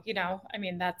imposed, though. I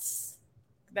mean, that's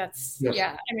yes.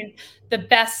 Yeah. I mean, the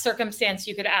best circumstance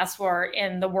you could ask for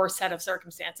in the worst set of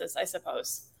circumstances, I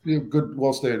suppose. Yeah, good,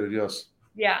 well stated. Yes.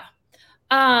 Yeah.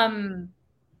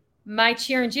 My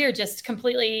cheer and jeer just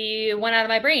completely went out of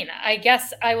my brain. I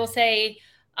guess I will say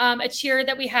a cheer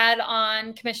that we had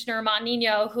on Commissioner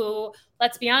Montagnino, who,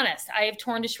 let's be honest, I have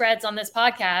torn to shreds on this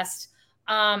podcast.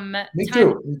 Me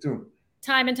too.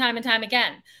 Time and time and time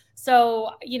again.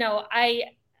 So,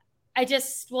 I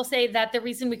just will say that the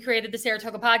reason we created the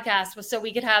Saratoga podcast was so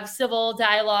we could have civil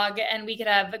dialogue and we could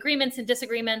have agreements and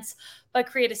disagreements, but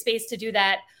create a space to do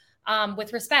that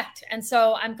with respect. And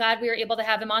so I'm glad we were able to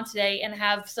have him on today and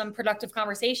have some productive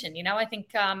conversation. I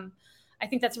think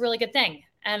that's a really good thing.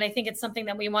 And I think it's something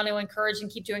that we want to encourage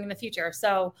and keep doing in the future.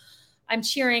 So I'm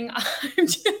cheering.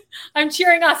 I'm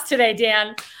cheering us today,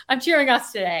 Dan. I'm cheering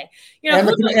us today. And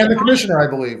the commissioner, I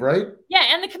believe, right?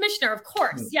 Yeah, and the commissioner, of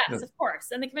course. Yes, of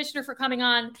course. And the commissioner for coming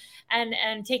on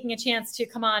and taking a chance to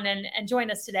come on and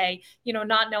join us today,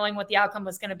 not knowing what the outcome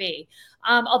was going to be.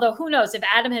 Although who knows, if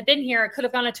Adam had been here, it could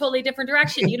have gone a totally different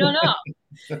direction. You don't know.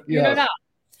 You don't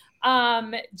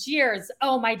know. Jeers.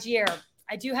 Oh, my jeer.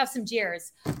 I do have some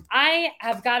jeers. I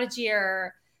have got a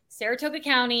jeer Saratoga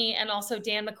County and also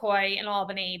Dan McCoy in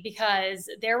Albany, because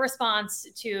their response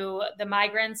to the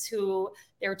migrants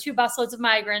there were 2 busloads of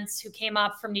migrants who came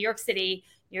up from New York City.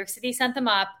 New York City sent them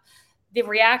up. The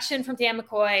reaction from Dan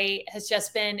McCoy has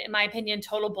just been, in my opinion,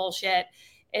 total bullshit.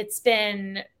 It's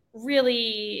been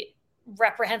really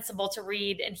reprehensible to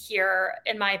read and hear,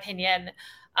 in my opinion.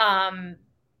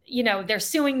 They're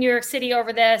suing New York City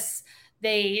over this.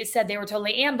 They said they were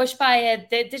totally ambushed by it.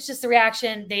 That's just the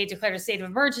reaction. They declared a state of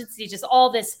emergency, just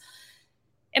all this,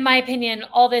 in my opinion,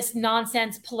 all this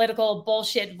nonsense, political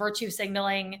bullshit, virtue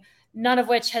signaling, none of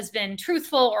which has been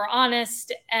truthful or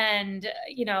honest. And,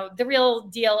 the real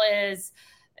deal is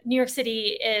New York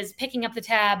City is picking up the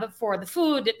tab for the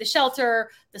food, the shelter,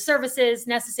 the services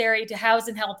necessary to house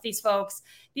and help these folks.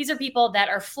 These are people that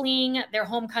are fleeing their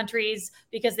home countries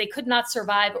because they could not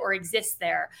survive or exist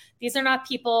there. These are not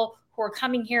people who are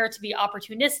coming here to be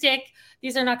opportunistic.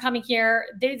 These are not coming here.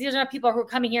 These are not people who are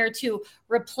coming here to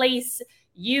replace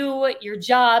you, your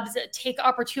jobs, take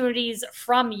opportunities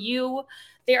from you.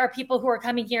 There are people who are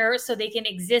coming here so they can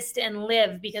exist and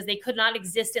live because they could not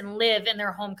exist and live in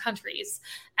their home countries.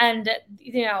 And,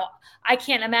 I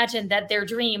can't imagine that their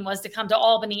dream was to come to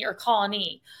Albany or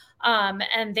Colony.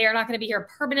 And they're not going to be here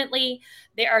permanently.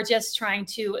 They are just trying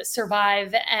to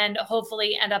survive and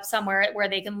hopefully end up somewhere where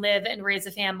they can live and raise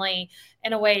a family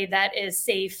in a way that is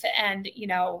safe and,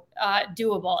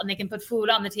 doable. And they can put food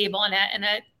on the table and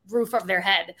a roof over their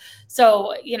head.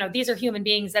 So, these are human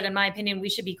beings that, in my opinion, we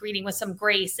should be greeting with some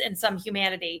grace and some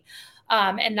humanity,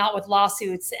 and not with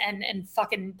lawsuits and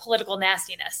fucking political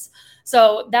nastiness.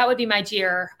 So that would be my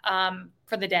jeer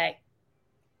for the day.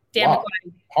 Dan wow.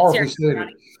 McQuarrie. Powerfully stated.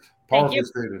 Powerfully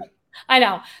stated. I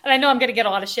know, and I know I'm going to get a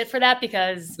lot of shit for that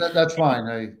because that's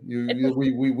fine.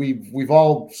 We've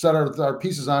all set our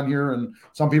pieces on here, and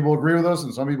some people agree with us,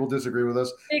 and some people disagree with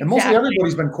us, exactly. And mostly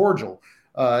everybody's been cordial.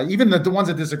 Even the ones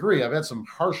that disagree, I've had some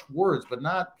harsh words, but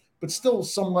still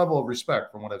some level of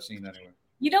respect from what I've seen anyway.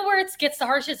 You know where it gets the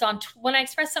harshest when I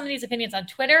express some of these opinions on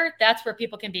Twitter. That's where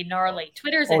people can be gnarly.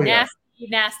 Twitter's a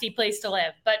nasty place to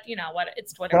live, but you know what?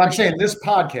 It's Twitter. But I'm saying this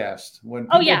podcast, when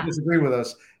people disagree with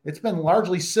us, it's been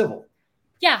largely civil.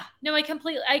 Yeah, no, I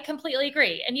completely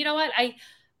agree. And you know what?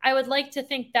 I would like to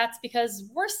think that's because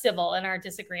we're civil in our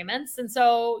disagreements. And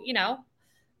so,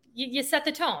 you set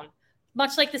the tone,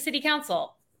 much like the city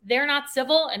council. They're not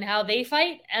civil in how they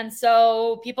fight. And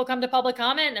so people come to public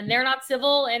comment and they're not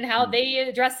civil in how they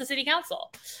address the city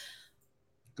council.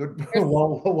 Good.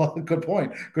 Well, good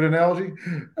point. Good analogy.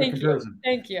 Good comparison.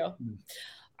 Thank you.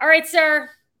 All right, sir.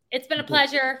 It's been a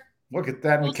pleasure. Look at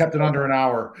that. We kept it under an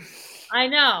hour. I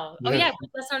know. Oh, yeah.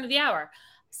 Less under the hour.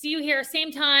 See you here.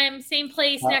 Same time, same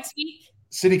place next week.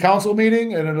 City council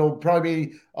meeting, and it'll probably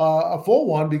be a full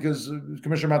one because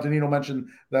Commissioner Montanino mentioned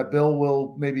that bill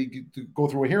will maybe go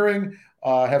through a hearing,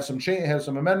 have some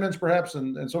amendments perhaps,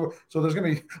 and so there's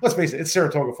going to be, let's face it, it's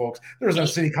Saratoga, folks. There isn't a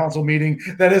city council meeting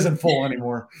that isn't full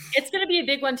anymore. It's going to be a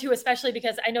big one too, especially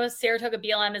because I know Saratoga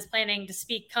BLM is planning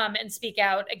to come and speak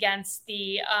out against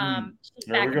the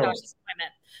McIntosh's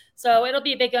appointment. So it'll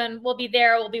be a big one. We'll be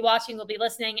there. We'll be watching. We'll be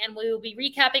listening, and we will be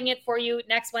recapping it for you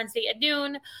next Wednesday at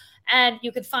noon. And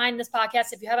you could find this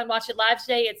podcast, if you haven't watched it live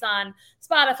today, it's on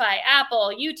Spotify,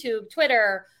 Apple, YouTube,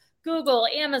 Twitter, Google,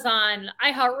 Amazon,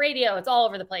 iHeartRadio. It's all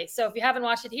over the place. So if you haven't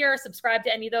watched it here, subscribe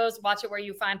to any of those, watch it where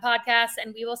you find podcasts,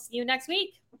 and we will see you next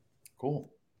week. Cool.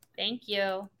 Thank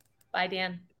you. Bye,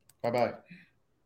 Dan. Bye-bye.